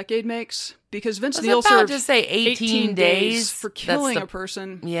difference a decade makes, because Vince Was Neil about served to say 18 days for killing a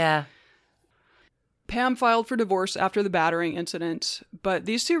person. Yeah. Pam filed for divorce after the battering incident, but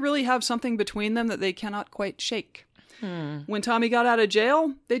these two really have something between them that they cannot quite shake. When Tommy got out of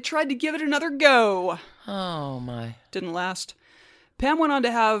jail, they tried to give it another go. Oh, my. Didn't last. Pam went on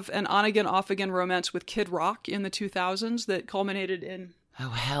to have an on-again, off-again romance with Kid Rock in the 2000s that culminated in... Oh,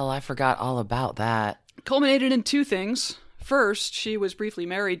 hell, I forgot all about that. Culminated in two things. First, she was briefly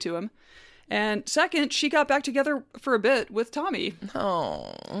married to him. And second, she got back together for a bit with Tommy.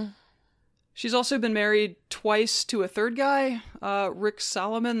 Oh. She's also been married twice to a third guy, Rick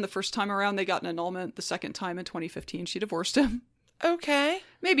Salomon. The first time around, they got an annulment. The second time in 2015, she divorced him. Okay.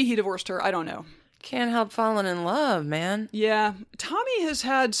 Maybe he divorced her. I don't know. Can't help falling in love, man. Yeah. Tommy has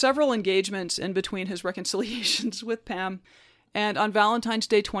had several engagements in between his reconciliations with Pam. And on Valentine's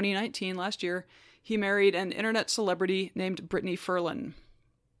Day 2019, last year, he married an internet celebrity named Brittany Ferlin.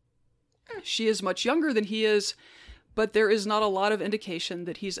 She is much younger than he is, but there is not a lot of indication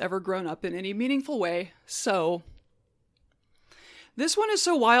that he's ever grown up in any meaningful way, so... This one is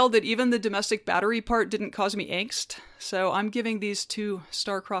so wild that even the domestic battery part didn't cause me angst, so I'm giving these two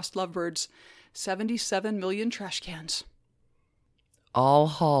star-crossed lovebirds 77 million trash cans. All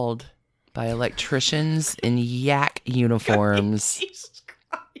hauled by electricians in yak uniforms. Jesus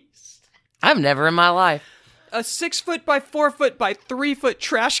Christ. I've never in my life. A 6 foot by 4 foot by 3 foot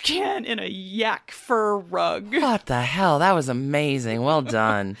trash can in a yak fur rug. What the hell? That was amazing. Well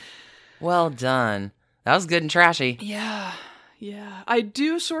done. Well done. That was good and trashy. Yeah. I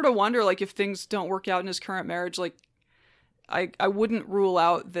do sort of wonder, if things don't work out in his current marriage, I wouldn't rule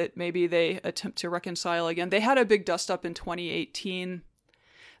out that maybe they attempt to reconcile again. They had a big dust-up in 2018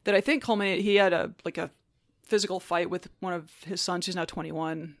 that I think culminated. He had a physical fight with one of his sons, who's now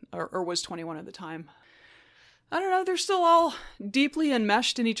 21, or was 21 at the time. I don't know, they're still all deeply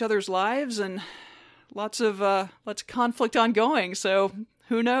enmeshed in each other's lives, and lots of conflict ongoing, so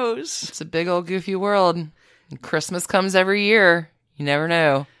who knows? It's a big old goofy world. Christmas comes every year. You never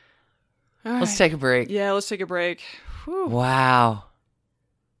know. All Let's right. take a break. Yeah, let's take a break. Whew. Wow.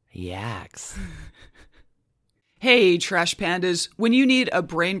 Yaks. Hey, Trash Pandas. When you need a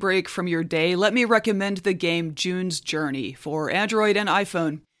brain break from your day, let me recommend the game June's Journey for Android and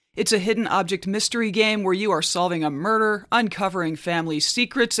iPhone. It's a hidden object mystery game where you are solving a murder, uncovering family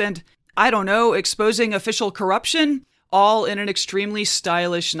secrets, and, I don't know, exposing official corruption, all in an extremely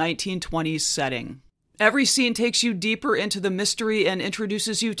stylish 1920s setting. Every scene takes you deeper into the mystery and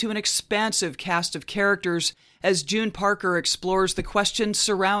introduces you to an expansive cast of characters as June Parker explores the questions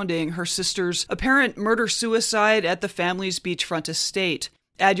surrounding her sister's apparent murder-suicide at the family's beachfront estate.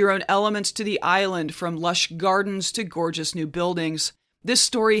 Add your own elements to the island, from lush gardens to gorgeous new buildings. This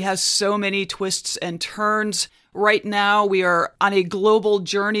story has so many twists and turns. Right now, we are on a global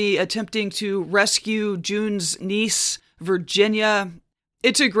journey attempting to rescue June's niece, Virginia.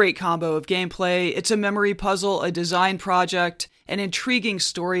 It's a great combo of gameplay. It's a memory puzzle, a design project, an intriguing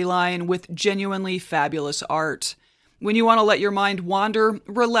storyline with genuinely fabulous art. When you want to let your mind wander,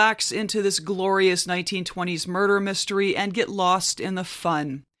 relax into this glorious 1920s murder mystery and get lost in the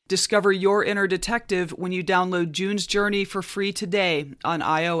fun. Discover your inner detective when you download June's Journey for free today on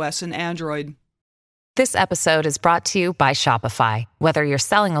iOS and Android. This episode is brought to you by Shopify. Whether you're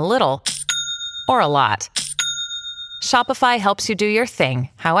selling a little or a lot, Shopify helps you do your thing,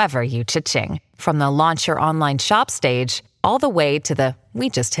 however you cha-ching. From the launch your online shop stage, all the way to the we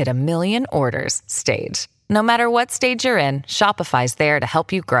just hit 1 million orders stage. No matter what stage you're in, Shopify's there to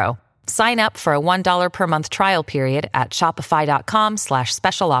help you grow. Sign up for a $1 per month trial period at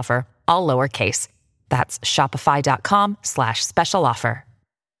shopify.com/special offer, all lowercase. That's shopify.com/special offer.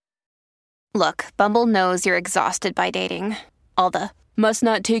 Look, Bumble knows you're exhausted by dating. All the must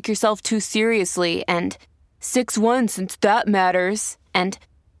not take yourself too seriously and 6'1" since that matters. And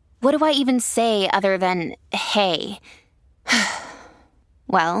What do I even say other than, hey?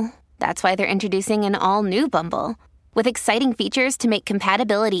 well, that's why they're introducing an all-new Bumble. With exciting features to make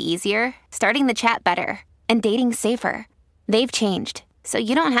compatibility easier, starting the chat better, and dating safer. They've changed, so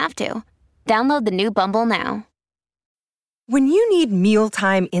you don't have to. Download the new Bumble now. When you need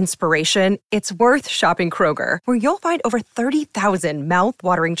mealtime inspiration, it's worth shopping Kroger, where you'll find over 30,000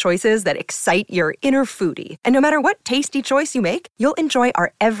 mouth-watering choices that excite your inner foodie. And no matter what tasty choice you make, you'll enjoy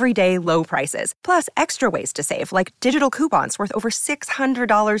our everyday low prices, plus extra ways to save, like digital coupons worth over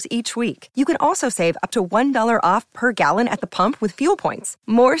 $600 each week. You can also save up to $1 off per gallon at the pump with fuel points.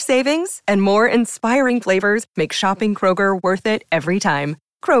 More savings and more inspiring flavors make shopping Kroger worth it every time.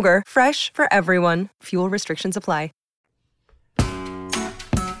 Kroger, fresh for everyone. Fuel restrictions apply.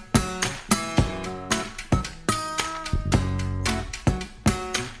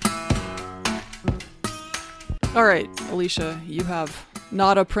 All right, Alicia, you have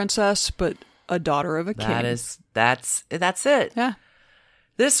not a princess, but a daughter of a king. That's it. Yeah.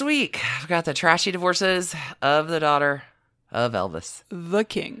 This week, I've got the trashy divorces of the daughter of Elvis. The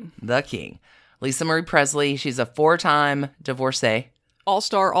king. The king. Lisa Marie Presley. She's a 4-time divorcee.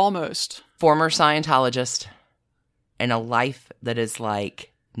 All-star almost. Former Scientologist. And a life that is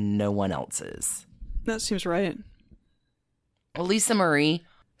like no one else's. That seems right. Well, Lisa Marie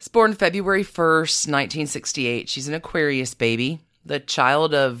was born February 1st, 1968. She's an Aquarius baby, the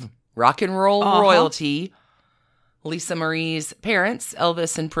child of rock and roll royalty. Lisa Marie's parents,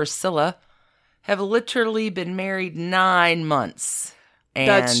 Elvis and Priscilla, have literally been married 9 months. And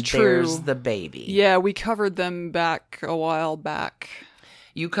That's true. There's the baby. Yeah, we covered them back a while back.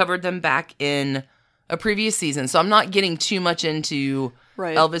 You covered them back in a previous season, so I'm not getting too much into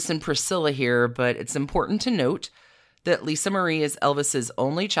Elvis and Priscilla here, but it's important to note that Lisa Marie is Elvis's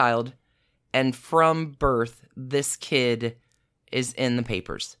only child, and from birth, this kid is in the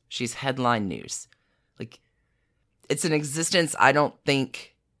papers. She's headline news. Like, it's an existence I don't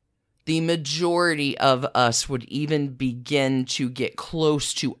think the majority of us would even begin to get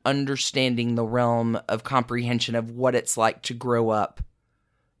close to understanding the realm of comprehension of what it's like to grow up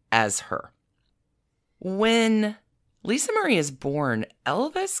as her. When Lisa Marie is born,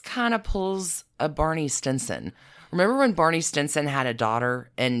 Elvis kind of pulls a Barney Stinson. Remember when Barney Stinson had a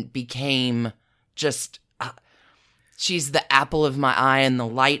daughter and became just, she's the apple of my eye and the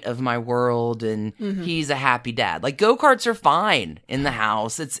light of my world, and he's a happy dad. Like, go-karts are fine in the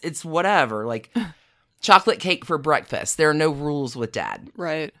house. It's whatever. Like, chocolate cake for breakfast. There are no rules with Dad.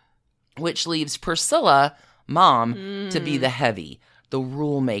 Right. Which leaves Priscilla, Mom, to be the heavy, the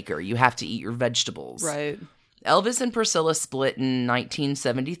rule maker. You have to eat your vegetables. Right. Elvis and Priscilla split in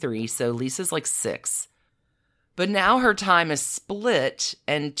 1973, so Lisa's like 6. But now her time is split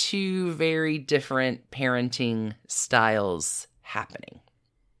and 2 very different parenting styles happening.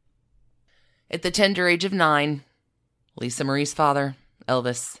 At the tender age of 9, Lisa Marie's father,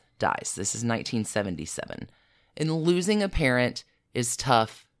 Elvis, dies. This is 1977. And losing a parent is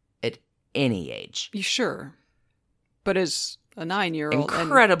tough at any age. You sure? But as a 9-year-old,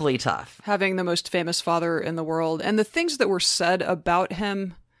 incredibly tough. Having the most famous father in the world, and the things that were said about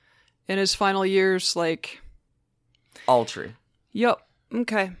him in his final years, like... all true. Yep.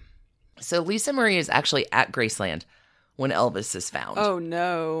 Okay. So Lisa Marie is actually at Graceland when Elvis is found. Oh,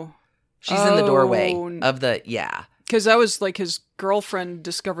 no. She's in the doorway of the, Because that was like his girlfriend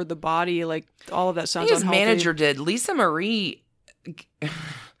discovered the body. Like, all of that sounds his unhealthy. manager did. Lisa Marie,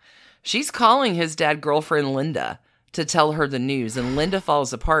 she's calling his dad girlfriend Linda to tell her the news. And Linda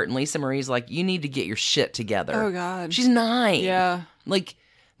falls apart. And Lisa Marie's like, you need to get your shit together. Oh, God. She's 9. Yeah. Like,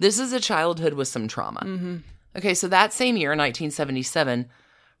 this is a childhood with some trauma. Mm-hmm. Okay, so that same year, 1977,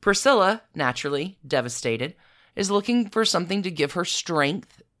 Priscilla, naturally devastated, is looking for something to give her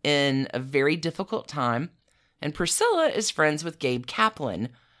strength in a very difficult time. And Priscilla is friends with Gabe Kaplan,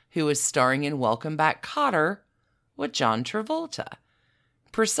 who is starring in Welcome Back, Kotter with John Travolta.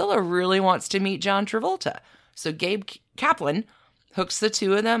 Priscilla really wants to meet John Travolta. So Gabe Kaplan hooks the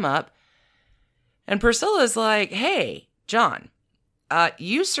two of them up. And Priscilla's like, hey, John,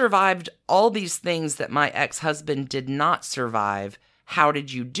 you survived all these things that my ex-husband did not survive. How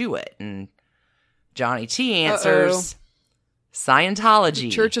did you do it? And Johnny T answers, Scientology. The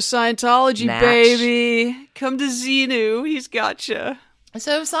Church of Scientology, Natch. baby. Come to Xenu. He's gotcha.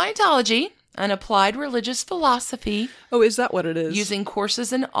 So Scientology, an applied religious philosophy. Oh, is that what it is? Using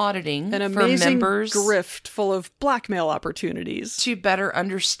courses in auditing an for amazing members grift full of blackmail opportunities. to better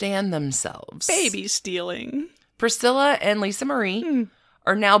understand themselves. Baby stealing. Priscilla and Lisa Marie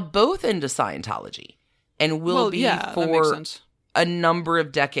are now both into Scientology and will be that makes for sense. a number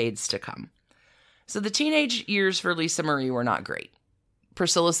of decades to come. So the teenage years for Lisa Marie were not great.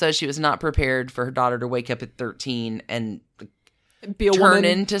 Priscilla says she was not prepared for her daughter to wake up at 13 and Be a turn woman.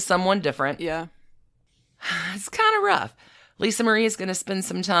 into someone different. Yeah. It's kind of rough. Lisa Marie is going to spend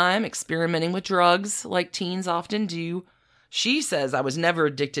some time experimenting with drugs like teens often do. She says, I was never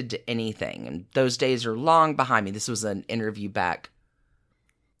addicted to anything, and those days are long behind me. This was an interview back.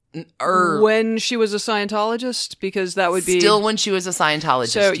 When she was a Scientologist? Because that would be... Still when she was a Scientologist,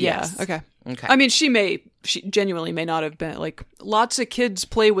 So, yes. yeah, okay. Okay. I mean, she genuinely may not have been, like, lots of kids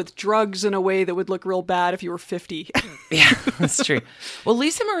play with drugs in a way that would look real bad if you were 50. Yeah, that's true. Well,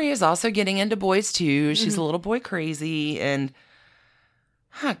 Lisa Marie is also getting into boys, too. She's a little boy crazy, and,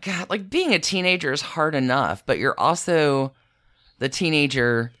 oh, God, like, being a teenager is hard enough, but you're also the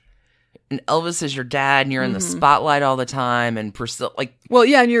teenager, and Elvis is your dad, and you're in the spotlight all the time, and Priscilla, like... Well,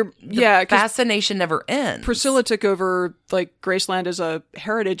 yeah, and the fascination never ends. Priscilla took over, like, Graceland as a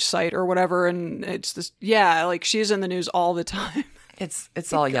heritage site or whatever, and it's this... Yeah, like, she's in the news all the time. It's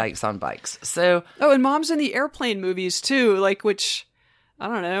all yikes on bikes. So... Oh, and Mom's in the airplane movies, too, like, which, I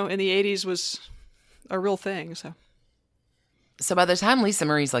don't know, in the 80s was a real thing, so... So by the time Lisa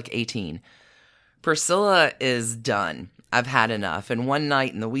Marie's, like, 18, Priscilla is done. I've had enough. And one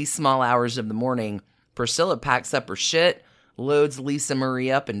night in the wee small hours of the morning, Priscilla packs up her shit, loads Lisa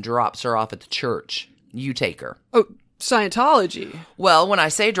Marie up, and drops her off at the church. You take her. Oh, Scientology. Well, when I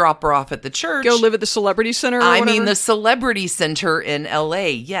say drop her off at the church... Go live at the Celebrity Center or I whatever? mean the Celebrity Center in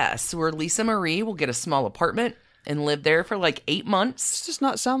L.A., yes, where Lisa Marie will get a small apartment and live there for like 8 months. This does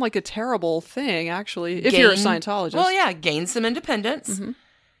not sound like a terrible thing, actually, if you're a Scientologist. Well, yeah, gain some independence.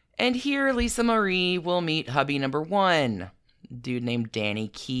 And here Lisa Marie will meet hubby number 1, a dude named Danny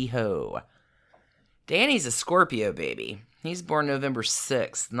Kehoe. Danny's a Scorpio baby. He's born November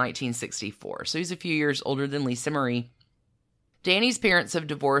 6th, 1964, so he's a few years older than Lisa Marie. Danny's parents have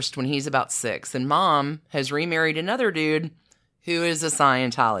divorced when he's about 6, and Mom has remarried another dude who is a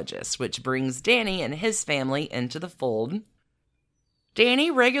Scientologist, which brings Danny and his family into the fold. Danny,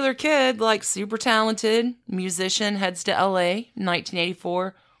 regular kid, like super talented, musician, heads to LA in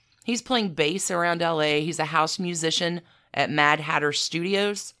 1984. He's playing bass around LA. He's a house musician at Mad Hatter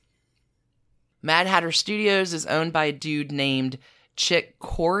Studios. Mad Hatter Studios is owned by a dude named Chick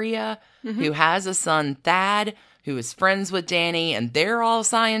Corea, who has a son, Thad, who is friends with Danny, and they're all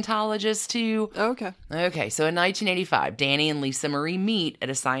Scientologists too. Okay. Okay, so in 1985, Danny and Lisa Marie meet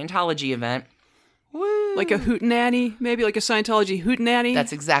at a Scientology event. Woo! Like a hootenanny? Maybe like a Scientology hootenanny?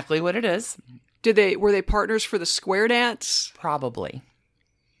 That's exactly what it is. Were they partners for the square dance? Probably.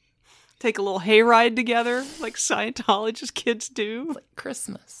 Take a little hayride together like Scientologist kids do? Like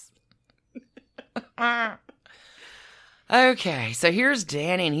Christmas. Okay, so here's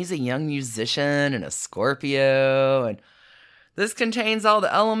Danny, and he's a young musician and a Scorpio, and this contains all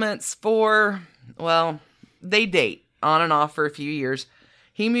the elements for, well, they date on and off for a few years.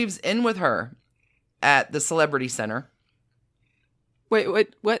 He moves in with her at the Celebrity Center. Wait,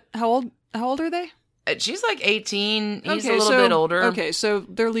 what? How old are they? She's like 18. He's Okay, a little bit older. Okay, so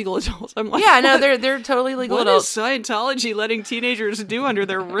they're legal adults. I'm like, Yeah, no, what? they're totally legal What adults. is Scientology letting teenagers do under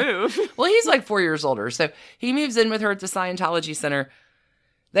their roof? Well, he's like 4 years older. So he moves in with her at the Scientology Center.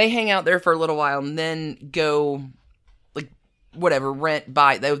 They hang out there for a little while and then go, like, whatever,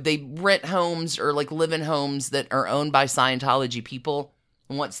 they rent homes or, like, live in homes that are owned by Scientology people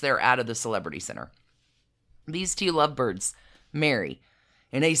once they're out of the Celebrity Center. These two lovebirds marry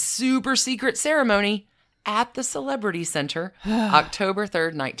in a super secret ceremony at the Celebrity Center, October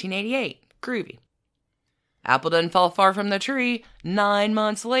 3rd, 1988. Groovy. Apple doesn't fall far from the tree. 9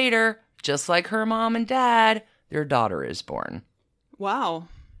 months later, just like her mom and dad, their daughter is born. Wow.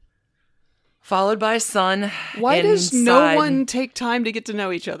 Followed by a son. Why does no one take time to get to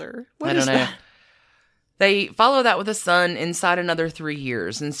know each other? I don't know. They follow that with a son inside another 3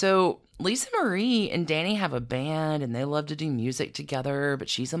 years. And so Lisa Marie and Danny have a band and they love to do music together, but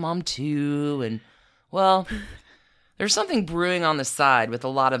she's a mom too. And, well, there's something brewing on the side with a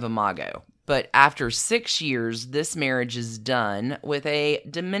lot of imago. But after 6 years, this marriage is done with a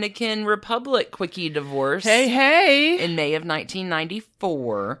Dominican Republic quickie divorce. Hey! In May of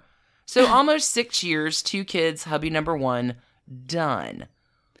 1994. So almost 6 years, 2 kids, hubby number 1, done.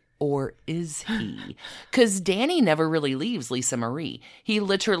 Or is he? Because Danny never really leaves Lisa Marie. He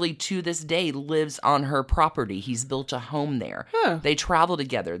literally, to this day, lives on her property. He's built a home there. Huh. They travel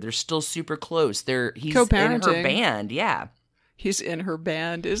together. They're still super close. He's in Co-parenting. her band. Yeah. He's in her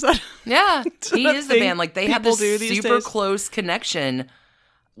band. Is that? Yeah. He is the thing band. Like, they have people this do these super days? close connection.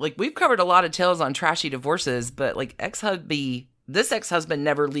 Like, we've covered a lot of tales on trashy divorces, but, like, this ex-husband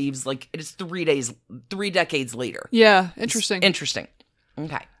never leaves. Like, it's 3 decades later. Yeah, interesting. Interesting.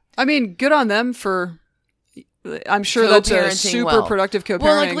 Okay. I mean, good on them for. I'm sure that's a Co-parenting super well. productive co-parenting.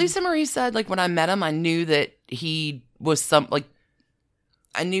 Well, like Lisa Marie said, like when I met him, I knew that he was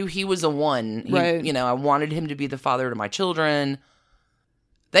I knew he was a one. Right. You know, I wanted him to be the father to my children.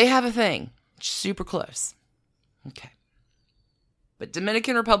 They have a thing. Super close. Okay. But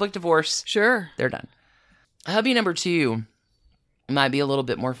Dominican Republic divorce. Sure. They're done. Hubby number 2 might be a little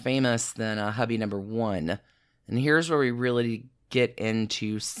bit more famous than hubby number 1. And here's where we really get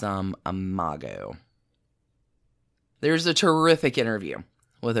into some imago. There's a terrific interview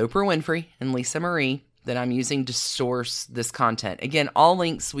with Oprah Winfrey and Lisa Marie that I'm using to source this content. Again, all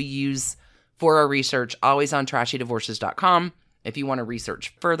links we use for our research, always on trashydivorces.com if you want to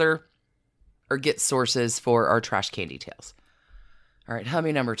research further or get sources for our trash candy tales. All right,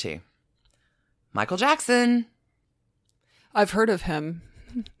 hubby number 2. Michael Jackson. I've heard of him.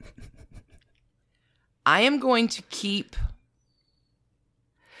 I am going to keep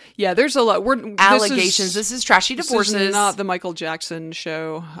Yeah, there's a lot. allegations. This is trashy divorces. This is not the Michael Jackson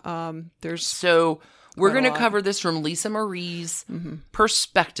show. So we're going to lot. cover this from Lisa Marie's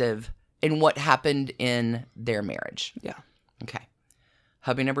perspective and what happened in their marriage. Yeah. Okay.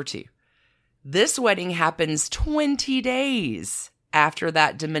 Hubby number 2. This wedding happens 20 days after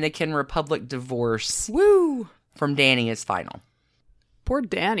that Dominican Republic divorce Woo! from Danny is final. Poor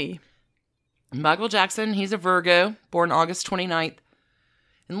Danny. Michael Jackson, he's a Virgo, born August 29th.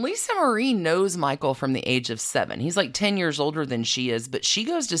 And Lisa Marie knows Michael from the age of 7. He's like 10 years older than she is, but she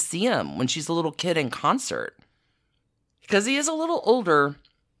goes to see him when she's a little kid in concert. Because he is a little older,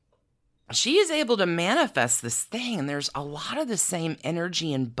 she is able to manifest this thing, and there's a lot of the same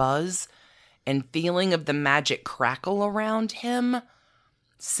energy and buzz and feeling of the magic crackle around him,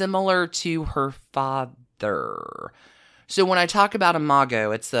 similar to her father. So when I talk about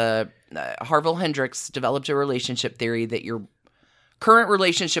imago, it's Harville Hendrix developed a relationship theory that your current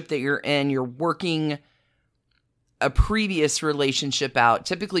relationship that you're in, you're working a previous relationship out,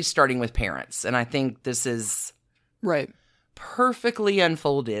 typically starting with parents. And I think this is Right. perfectly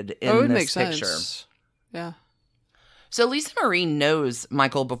unfolded in it this makes picture. sense. Yeah. So Lisa Marie knows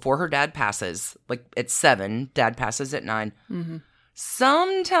Michael before her dad passes, like at 7. Dad passes at 9. Mm-hmm.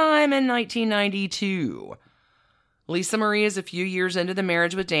 Sometime in 1992. Lisa Marie is a few years into the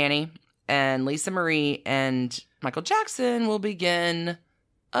marriage with Danny, and Lisa Marie and Michael Jackson will begin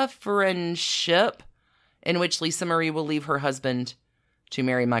a friendship in which Lisa Marie will leave her husband to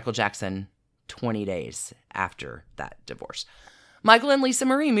marry Michael Jackson 20 days after that divorce. Michael and Lisa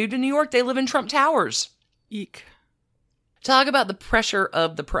Marie moved to New York. They live in Trump Towers. Eek. Talk about the pressure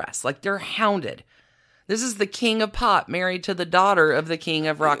of the press. Like, they're hounded. This is the king of pop married to the daughter of the king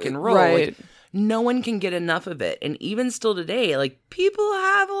of rock and roll. Right. Like, no one can get enough of it. And even still today, like, people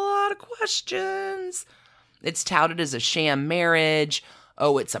have a lot of questions. It's touted as a sham marriage.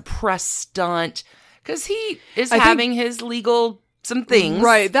 Oh, it's a press stunt. Because he is having his legal some things.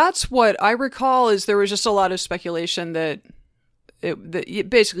 Right. That's what I recall is there was just a lot of speculation that that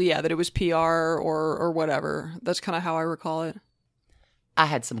it was PR or whatever. That's kind of how I recall it. I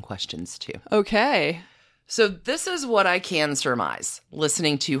had some questions too. Okay. So this is what I can surmise,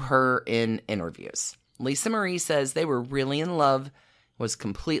 listening to her in interviews. Lisa Marie says they were really in love, was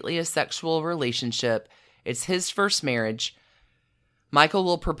completely a sexual relationship. It's his first marriage. Michael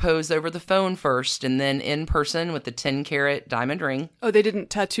will propose over the phone first and then in person with the 10-carat diamond ring. Oh, they didn't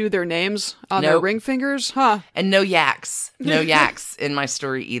tattoo their names on their ring fingers? Huh. And no yaks. No yaks in my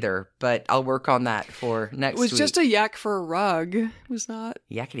story either, but I'll work on that for next week. It was just a yak for a rug. It was not.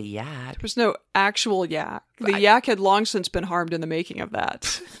 Yakety yak. There was no actual yak. The yak had long since been harmed in the making of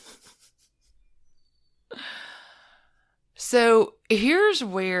that. So here's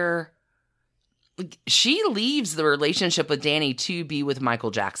where she leaves the relationship with Danny to be with Michael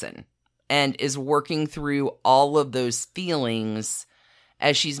Jackson and is working through all of those feelings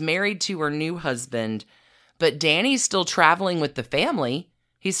as she's married to her new husband. But Danny's still traveling with the family.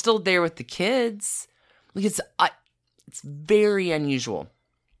 He's still there with the kids. It's very unusual.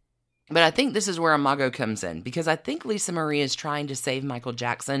 But I think this is where Imago comes in, because I think Lisa Marie is trying to save Michael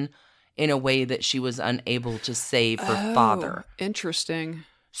Jackson in a way that she was unable to save her father. Interesting.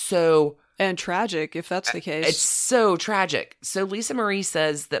 So... And tragic, if that's the case. It's so tragic. So Lisa Marie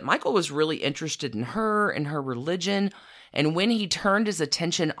says that Michael was really interested in her and her religion. And when he turned his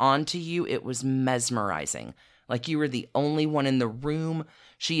attention onto you, it was mesmerizing. Like you were the only one in the room.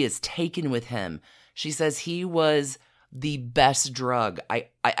 She is taken with him. She says he was the best drug.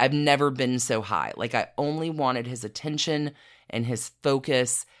 I've never been so high. Like I only wanted his attention and his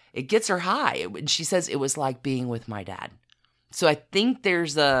focus. It gets her high. She says it was like being with my dad. So I think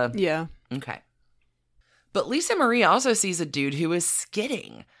there's a... Yeah. Okay. But Lisa Marie also sees a dude who is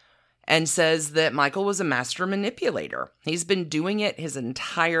skidding and says that Michael was a master manipulator. He's been doing it his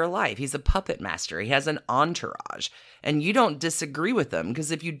entire life. He's a puppet master. He has an entourage. And you don't disagree with him,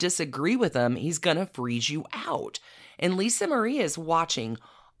 because if you disagree with him, he's going to freeze you out. And Lisa Marie is watching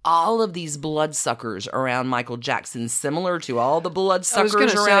all of these bloodsuckers around Michael Jackson, similar to all the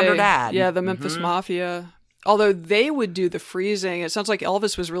bloodsuckers around her dad. Yeah, the Memphis Mafia. Although they would do the freezing. It sounds like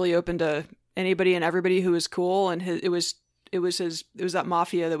Elvis was really open to anybody and everybody who was cool, and it was that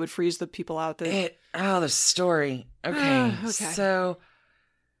mafia that would freeze the people out. The story. Okay. Okay. So,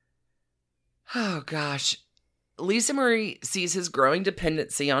 oh gosh, Lisa Marie sees his growing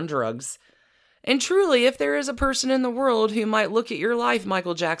dependency on drugs, and truly, if there is a person in the world who might look at your life,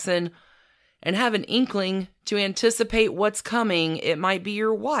 Michael Jackson, and have an inkling to anticipate what's coming, it might be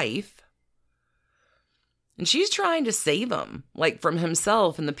your wife. And she's trying to save him, like from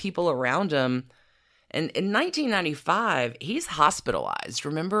himself and the people around him. And in 1995, he's hospitalized.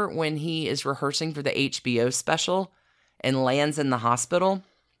 Remember when he is rehearsing for the HBO special and lands in the hospital?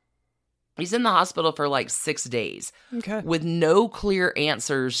 He's in the hospital for like 6 days. Okay. With no clear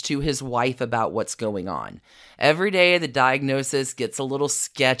answers to his wife about what's going on. Every day the diagnosis gets a little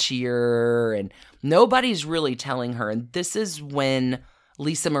sketchier and nobody's really telling her. And this is when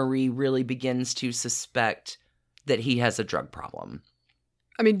Lisa Marie really begins to suspect that he has a drug problem.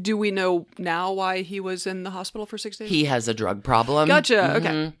 I mean, do we know now why he was in the hospital for 6 days? He has a drug problem. Gotcha.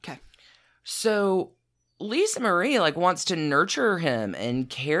 Mm-hmm. Okay. So Lisa Marie wants to nurture him and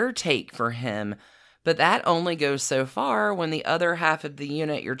caretake for him, but that only goes so far when the other half of the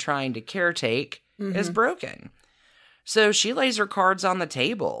unit you're trying to caretake is broken. So she lays her cards on the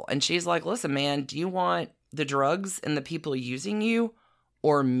table and she's like, listen, man, do you want the drugs and the people using you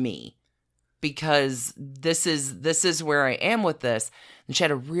or me? Because this is where I am with this. And she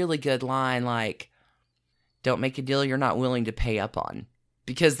had a really good line like, don't make a deal you're not willing to pay up on.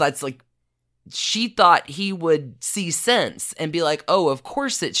 Because that's like, she thought he would see sense and be like, oh, of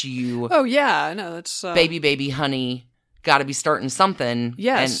course it's you. Oh, yeah. No, that's... Baby, honey, got to be starting something.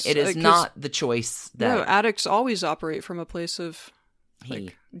 Yes. And it is not the choice that... No, addicts always operate from a place of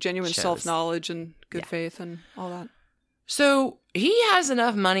like genuine chose. self-knowledge and good faith and all that. So he has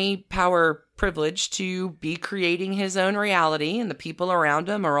enough money, power, privilege to be creating his own reality, and the people around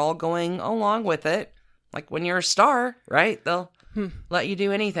him are all going along with it. Like when you're a star, right? They'll let you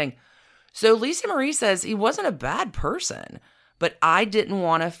do anything. So Lisa Marie says he wasn't a bad person, but I didn't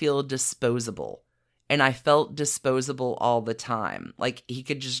want to feel disposable. and I felt disposable all the time. Like he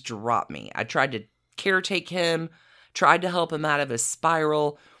could just drop me. I tried to caretake him, tried to help him out of his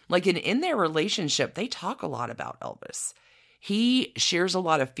spiral. Like in their relationship, they talk a lot about Elvis. He shares a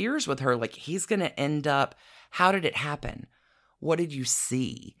lot of fears with her. Like he's going to end up, how did it happen? What did you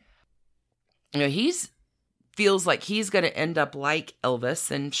see? You know, feels like he's going to end up like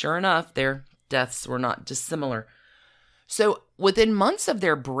Elvis. And sure enough, their deaths were not dissimilar. So within months of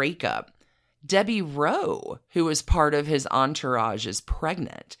their breakup, Debbie Rowe, who was part of his entourage, is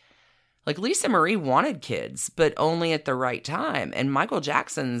pregnant. Like Lisa Marie wanted kids, but only at the right time. And Michael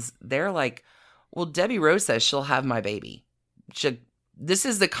Jackson's, they're like, well, Debbie Rowe says she'll have my baby. This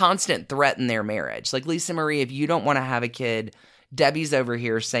is the constant threat in their marriage. Like Lisa Marie, if you don't want to have a kid, Debbie's over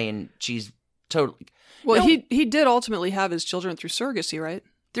here saying she's totally. Well, No. he did ultimately have his children through surrogacy, right?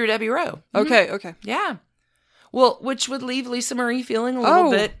 Through Debbie Rowe. Okay. Yeah. Well, which would leave Lisa Marie feeling a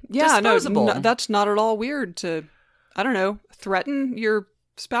little bit disposable. No, that's not at all weird to, I don't know, threaten your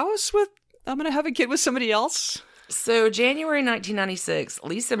spouse with, I'm going to have a kid with somebody else. So January 1996,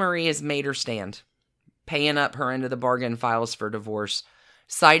 Lisa Marie has made her stand, paying up her end of the bargain, files for divorce,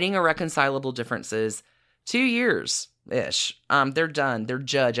 citing irreconcilable differences. 2 years-ish. They're done. Their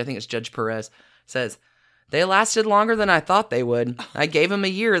judge, I think it's Judge Perez, says, they lasted longer than I thought they would. I gave them a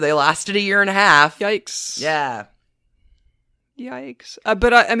year. They lasted 1.5 years. Yikes. Yeah. Yikes.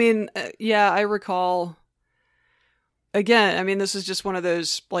 But I mean, I recall, again, I mean, this is just one of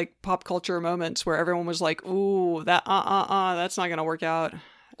those like pop culture moments where everyone was like, ooh, that, that's not going to work out.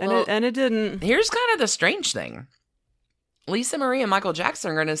 And it didn't. Here's kind of the strange thing. Lisa Marie and Michael Jackson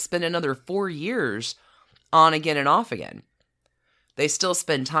are going to spend another 4 years on again and off again. They still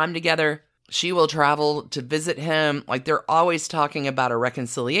spend time together. She will travel to visit him. Like they're always talking about a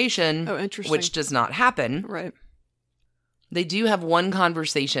reconciliation. Oh, interesting. Which does not happen. Right. They do have one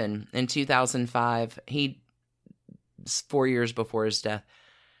conversation in 2005. It's 4 years before his death.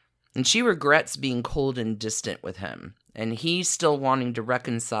 And she regrets being cold and distant with him. And he's still wanting to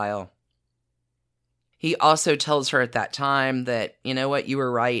reconcile. He also tells her at that time that, you know what, you were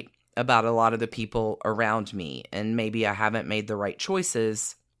right about a lot of the people around me. And maybe I haven't made the right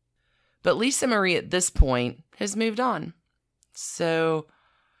choices. But Lisa Marie at this point has moved on. So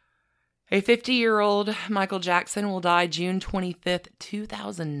a 50-year-old Michael Jackson will die June 25th,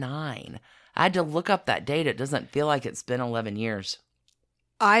 2009. I had to look up that date. It doesn't feel like it's been 11 years.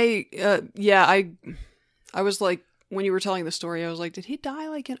 I was like, when you were telling the story, I was like, did he die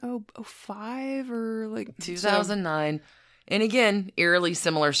like in 05 or like 2009? And again, eerily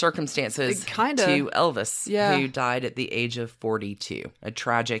similar circumstances to Elvis, who died at the age of 42. A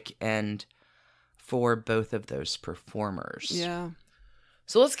tragic end for both of those performers. Yeah.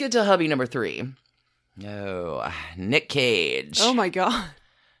 So let's get to hubby number 3. Oh, Nick Cage. Oh my God.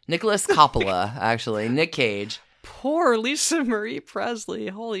 Nicholas Coppola, actually. Nick Cage. Poor Lisa Marie Presley.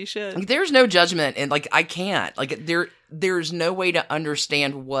 Holy shit. Like, there's no judgment, and like I can't. Like there's no way to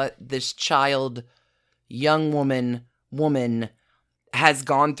understand what this young woman has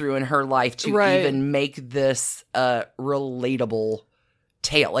gone through in her life to even make this a relatable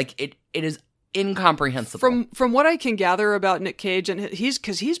tale. Like it is incomprehensible. From what I can gather about Nick Cage, and he's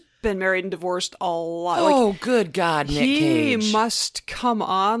been married and divorced a lot. Oh, like, good God, Nick Cage. He must come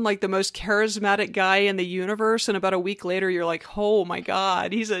on like the most charismatic guy in the universe, and about a week later you're like, oh my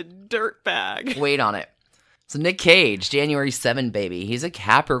God, he's a dirtbag. Wait on it. So Nick Cage, January 7, baby. He's a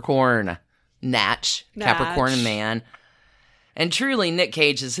Capricorn. Natch. Capricorn man. And truly, Nick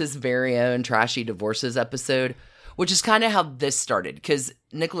Cage is his very own Trashy Divorces episode, which is kind of how this started, because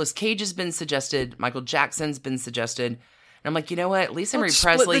Nicolas Cage has been suggested, Michael Jackson's been suggested, and I'm like, you know what? Lisa Marie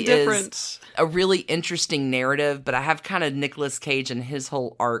Presley is a really interesting narrative, but I have kind of Nicolas Cage and his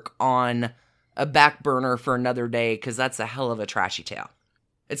whole arc on a back burner for another day, because that's a hell of a trashy tale.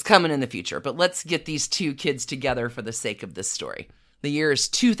 It's coming in the future, but let's get these two kids together for the sake of this story. The year is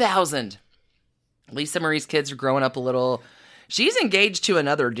 2000. Lisa Marie's kids are growing up a little. She's engaged to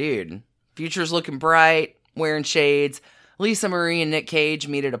another dude. Future's looking bright, wearing shades. Lisa Marie and Nick Cage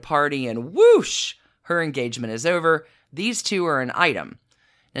meet at a party, and whoosh, her engagement is over. These two are an item.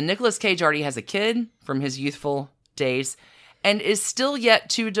 And Nicolas Cage already has a kid from his youthful days and is still yet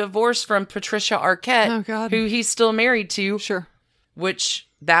to divorce from Patricia Arquette, who he's still married to. Sure. Which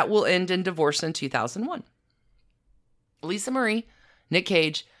that will end in divorce in 2001. Lisa Marie, Nick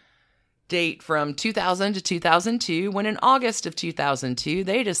Cage, date from 2000 to 2002, when in August of 2002,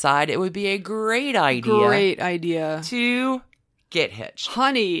 they decide it would be a great idea to get hitched.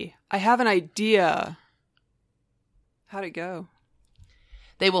 Honey, I have an idea. How'd it go?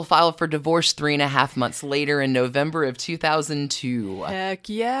 They will file for divorce 3.5 months later in November of 2002. Heck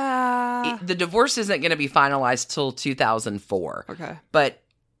yeah. The divorce isn't going to be finalized till 2004. Okay. But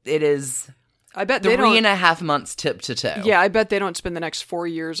it is I bet they 3.5 months tip to toe. Yeah, I bet they don't spend the next 4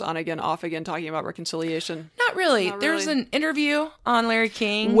 years on again, off again, talking about reconciliation. Not really. There's an interview on Larry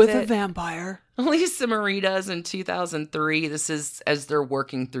King with a vampire. Lisa Marie does in 2003. This is as they're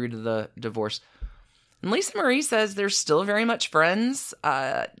working through to the divorce. And Lisa Marie says they're still very much friends.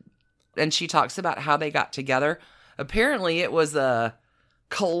 And she talks about how they got together. Apparently, it was a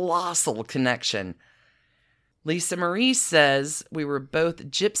colossal connection. Lisa Marie says we were both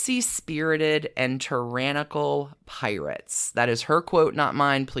gypsy-spirited and tyrannical pirates. That is her quote, not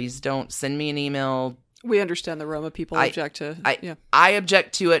mine. Please don't send me an email. We understand the Roma people object to I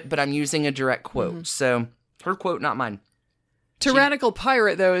object to it, but I'm using a direct quote. Mm-hmm. So her quote, not mine. Tyrannical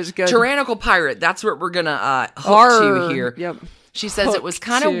pirate, though, is good. Tyrannical pirate. That's what we're going to hook to here. Yep. She says it was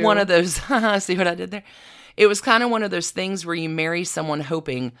kind of one of those, see what I did there? It was kind of one of those things where you marry someone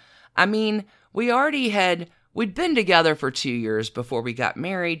hoping, I mean, we'd been together for 2 years before we got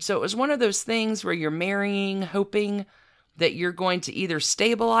married. So it was one of those things where you're marrying, hoping that you're going to either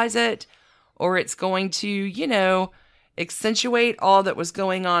stabilize it or it's going to, accentuate all that was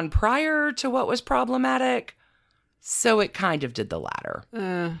going on prior to what was problematic. So it kind of did the latter.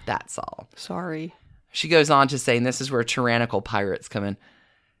 That's all. Sorry. She goes on to say, and this is where tyrannical pirates come in.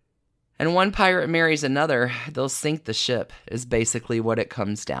 And one pirate marries another, they'll sink the ship, is basically what it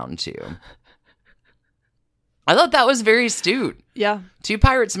comes down to. I thought that was very astute. Yeah. 2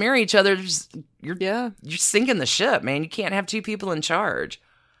 pirates marry each other, you're sinking the ship, man. You can't have 2 people in charge.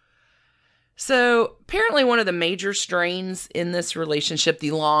 So apparently one of the major strains in this relationship,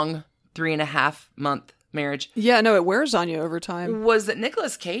 the long 3.5 month marriage. Yeah, no, it wears on you over time. Was that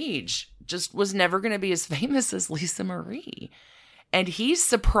Nicolas Cage just was never going to be as famous as Lisa Marie. And he's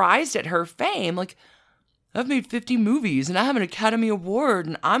surprised at her fame. Like, I've made 50 movies and I have an Academy Award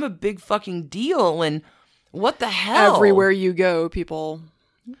and I'm a big fucking deal. And what the hell? Everywhere you go, people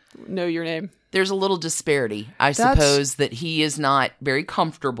know your name. There's a little disparity, I suppose, that he is not very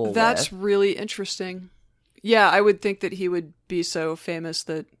comfortable with. That's really interesting. Yeah, I would think that he would be so famous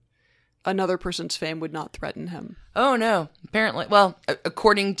that another person's fame would not threaten him. Oh, no. Apparently. Well,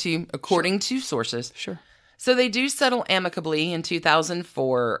 according to sources. Sure. So they do settle amicably in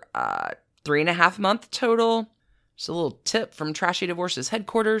 2004. 3.5 month total. Just a little tip from Trashy Divorce's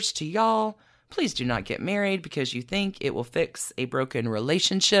headquarters to y'all. Please do not get married because you think it will fix a broken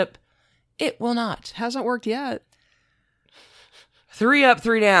relationship. It will not. Hasn't worked yet. 3 up,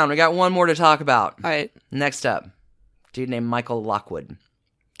 3 down. We got one more to talk about. All right. Next up, dude named Michael Lockwood.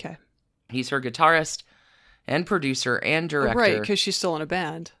 Okay. He's her guitarist and producer and director. Right, because she's still in a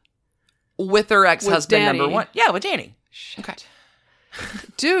band. With her ex-husband, number 1. Yeah, with Danny. Shit. Okay.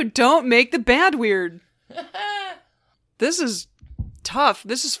 Dude, don't make the band weird. This is tough.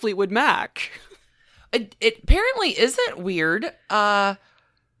 This is Fleetwood Mac. It apparently isn't weird.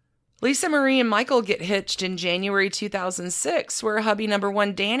 Lisa Marie and Michael get hitched in January 2006, where hubby number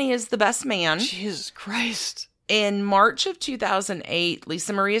 1, Danny, is the best man. Jesus Christ. In March of 2008,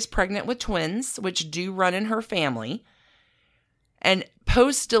 Lisa Marie is pregnant with twins, which do run in her family. And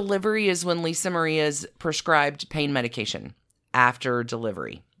post-delivery is when Lisa Marie is prescribed pain medication after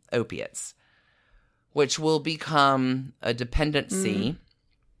delivery, opiates, which will become a dependency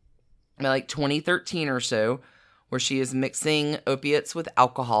by like 2013 or so, where she is mixing opiates with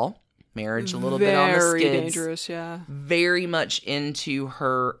alcohol. Marriage a little bit on the skids. Very dangerous, yeah. Very much into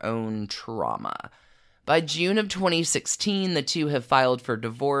her own trauma. By June of 2016, the two have filed for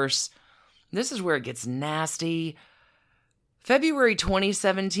divorce. This is where it gets nasty. February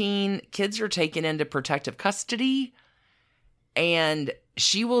 2017, kids are taken into protective custody, and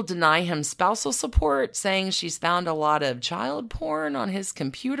she will deny him spousal support, saying she's found a lot of child porn on his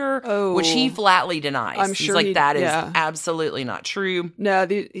computer, which he flatly denies. I'm sure he's like, that is absolutely not true. No,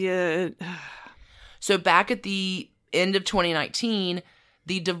 So back at the end of 2019,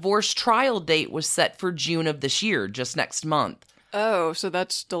 the divorce trial date was set for June of this year, just next month. Oh, so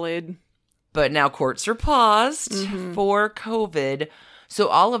that's delayed. But now courts are paused for COVID. So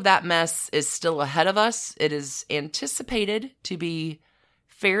all of that mess is still ahead of us. It is anticipated to be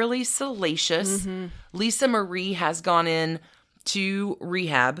fairly salacious. Lisa Marie has gone in to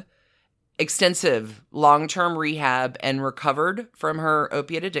rehab, extensive long-term rehab, and recovered from her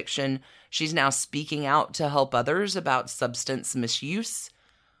opiate addiction. She's now speaking out to help others about substance misuse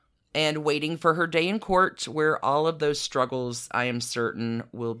and waiting for her day in court, where all of those struggles, I am certain,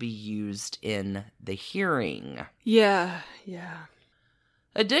 will be used in the hearing. Yeah.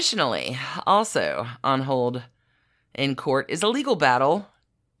 Additionally, also on hold in court is a legal battle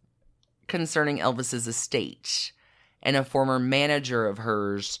concerning Elvis's estate, and a former manager of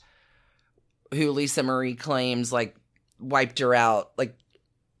hers who Lisa Marie claims, like, wiped her out. Like,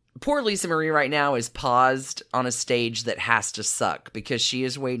 poor Lisa Marie right now is paused on a stage that has to suck because she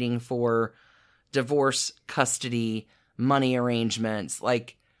is waiting for divorce, custody, money arrangements.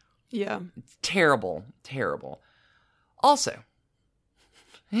 Like, Yeah. terrible, terrible. Also,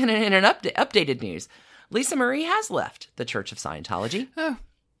 in an updated news, Lisa Marie has left the Church of Scientology. Oh.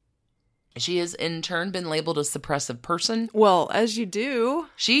 She has in turn been labeled a suppressive person. Well, as you do.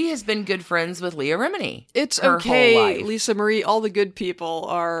 She has been good friends with Leah Remini. It's her okay, whole life. Lisa Marie. All the good people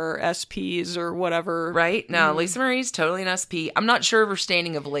are SPs or whatever. Right? No, Lisa Marie's totally an SP. I'm not sure of her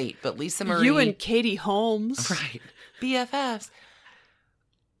standing of late, but Lisa Marie... You and Katie Holmes. Right. BFFs.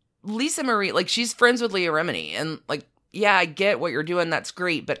 Lisa Marie, like, she's friends with Leah Remini. And, like, yeah, I get what you're doing. That's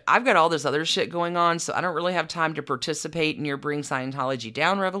great. But I've got all this other shit going on, so I don't really have time to participate in your Bring Scientology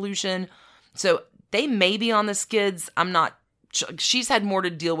Down revolution. So they may be on the skids. I'm not... She's had more to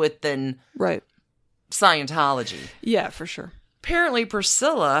deal with than Right. Scientology. Yeah, for sure. Apparently,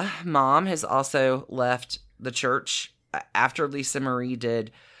 Priscilla, mom, has also left the church after Lisa Marie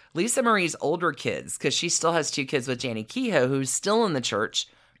did. Lisa Marie's older kids, because she still has 2 kids with Danny Kehoe, who's still in the church.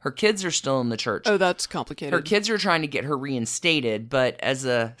 Her kids are still in the church. Oh, that's complicated. Her kids are trying to get her reinstated, but as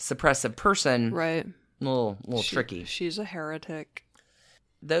a suppressive person, Right. a little tricky. She's a heretic.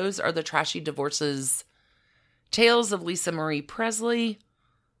 Those are the trashy divorces. Tales of Lisa Marie Presley.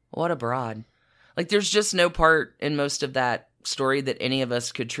 What a broad. Like, there's just no part in most of that story that any of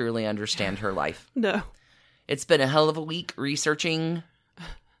us could truly understand her life. No. It's been a hell of a week researching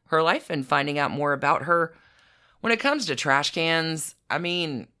her life and finding out more about her. When it comes to trash cans, I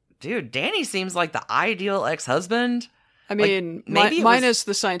mean, dude, Danny seems like the ideal ex-husband. I mean, maybe minus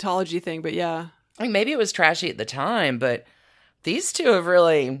the Scientology thing, but yeah. I mean, maybe it was trashy at the time, but these two have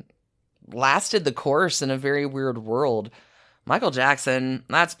really lasted the course in a very weird world. Michael Jackson,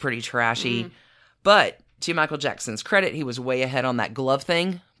 that's pretty trashy. But to Michael Jackson's credit, he was way ahead on that glove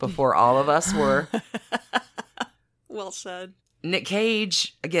thing before all of us were. Well said. Nick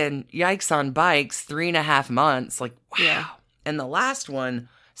Cage, again, yikes on bikes, 3.5 months. Like, wow. Yeah. And the last one,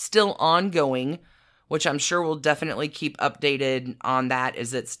 still ongoing, which I'm sure we'll definitely keep updated on that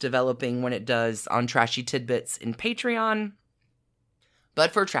as it's developing when it does on Trashy Tidbits in Patreon.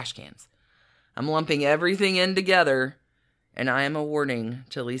 But for trash cans, I'm lumping everything in together, and I am awarding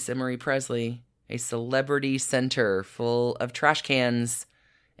to Lisa Marie Presley a celebrity center full of trash cans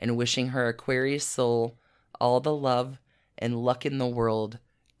and wishing her Aquarius soul all the love and luck in the world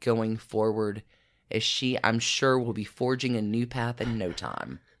going forward, as she, I'm sure, will be forging a new path in no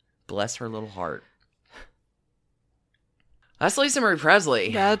time. Bless her little heart. That's Lisa Marie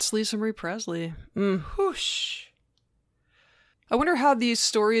Presley. That's Lisa Marie Presley. Whoosh. I wonder how these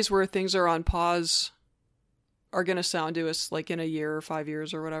stories where things are on pause are going to sound to us, like, in a year or 5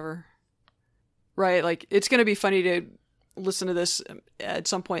 years or whatever. Right? Like, it's going to be funny to listen to this at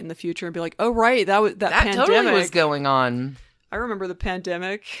some point in the future and be like, oh, right, that pandemic totally was going on. I remember the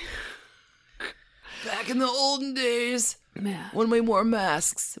pandemic. Back in the olden days, Man. when we wore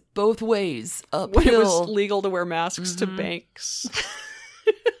masks both ways, uphill. When it was legal to wear masks to banks.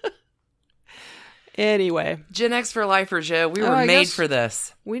 Anyway. Gen X for lifer, Joe. We were I made guess for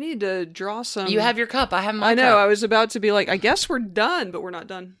this. We need to draw some... You have your cup. I have my I know. cup. I was about to be like, I guess we're done, but we're not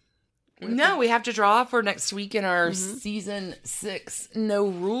done. No, we have to draw for next week in our season 6 No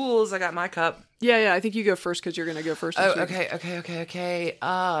Rules. I got my cup. Yeah. I think you go first because you're going to go first. Oh, this week. okay.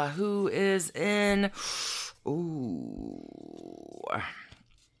 Who is in? Ooh.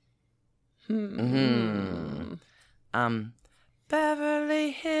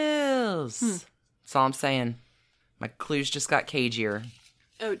 Beverly Hills. That's all I'm saying. My clues just got cagier.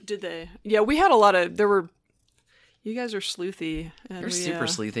 Oh, did they? Yeah, we had a lot of... You guys are sleuthy. And You're super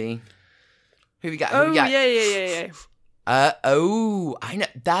sleuthy. Who we got? Oh, yeah. I know.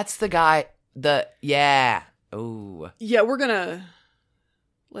 That's the guy. Yeah. Oh. Yeah, we're gonna...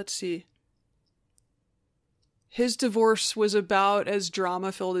 Let's see. His divorce was about as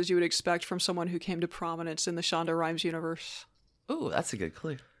drama-filled as you would expect from someone who came to prominence in the Shonda Rhimes universe. Ooh, that's a good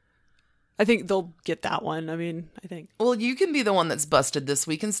clue. I think they'll get that one. I mean, I think. Well, you can be the one that's busted this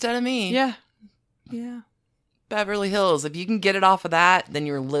week instead of me. Yeah. Beverly Hills. If you can get it off of that, then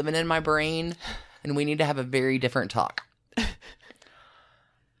you're living in my brain, and we need to have a very different talk.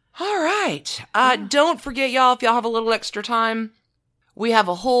 All right. Don't forget, y'all, if y'all have a little extra time, we have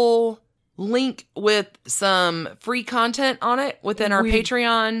a whole link with some free content on it within our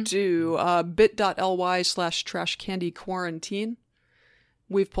Patreon. Do bit.ly/trashcandyquarantine.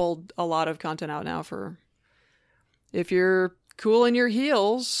 We've pulled a lot of content out now for if you're cooling your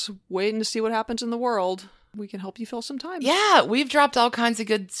heels, waiting to see what happens in the world, we can help you fill some time. Yeah, we've dropped all kinds of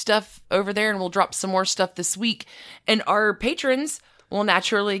good stuff over there, and we'll drop some more stuff this week. And our patrons will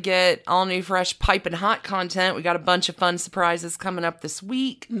naturally get all new, fresh, piping hot content. We got a bunch of fun surprises coming up this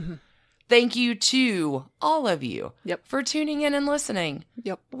week. Mm-hmm. Thank you to all of you for tuning in and listening.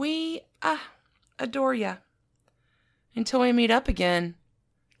 Yep. We adore you. Until we meet up again,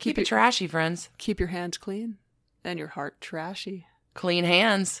 keep it trashy, friends. Keep your hands clean and your heart trashy. Clean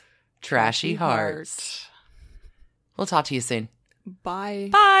hands, trashy hearts. We'll talk to you soon. Bye.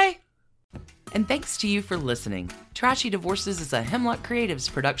 Bye. And thanks to you for listening. Trashy Divorces is a Hemlock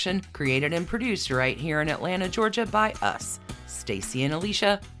Creatives production, created and produced right here in Atlanta, Georgia by us, Stacy and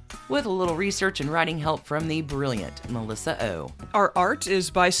Alicia, with a little research and writing help from the brilliant Melissa O. Our art is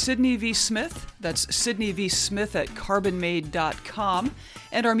by Sydney V. Smith. That's Sydney V. Smith at carbonmade.com.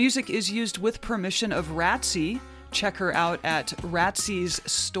 And our music is used with permission of Ratsy. Check her out at Ratsy's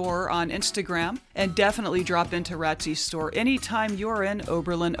store on Instagram, and definitely drop into Ratsy's store anytime you're in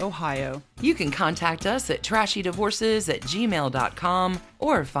Oberlin, Ohio. You can contact us at trashydivorces@gmail.com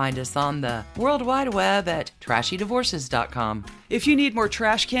or find us on the World Wide Web at trashydivorces.com. If you need more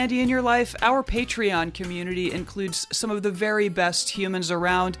trash candy in your life, our Patreon community includes some of the very best humans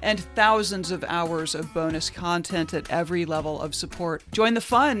around and thousands of hours of bonus content at every level of support. Join the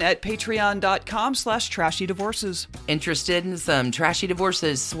fun at patreon.com/trashydivorces. Interested in some Trashy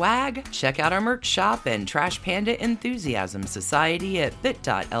Divorces swag? Check out our merch shop and Trash Panda Enthusiasm Society at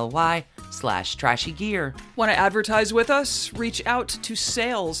bit.ly/trashygear. Want to advertise with us? Reach out to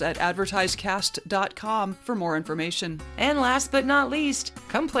sales@advertisecast.com for more information. And last but not least,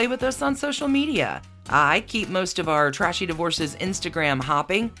 come play with us on social media. I keep most of our Trashy Divorces Instagram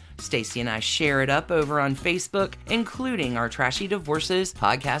hopping. Stacy and I share it up over on Facebook, including our Trashy Divorces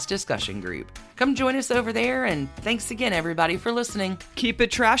podcast discussion group. Come join us over there, and thanks again, everybody, for listening. Keep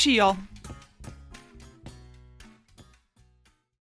it trashy, y'all.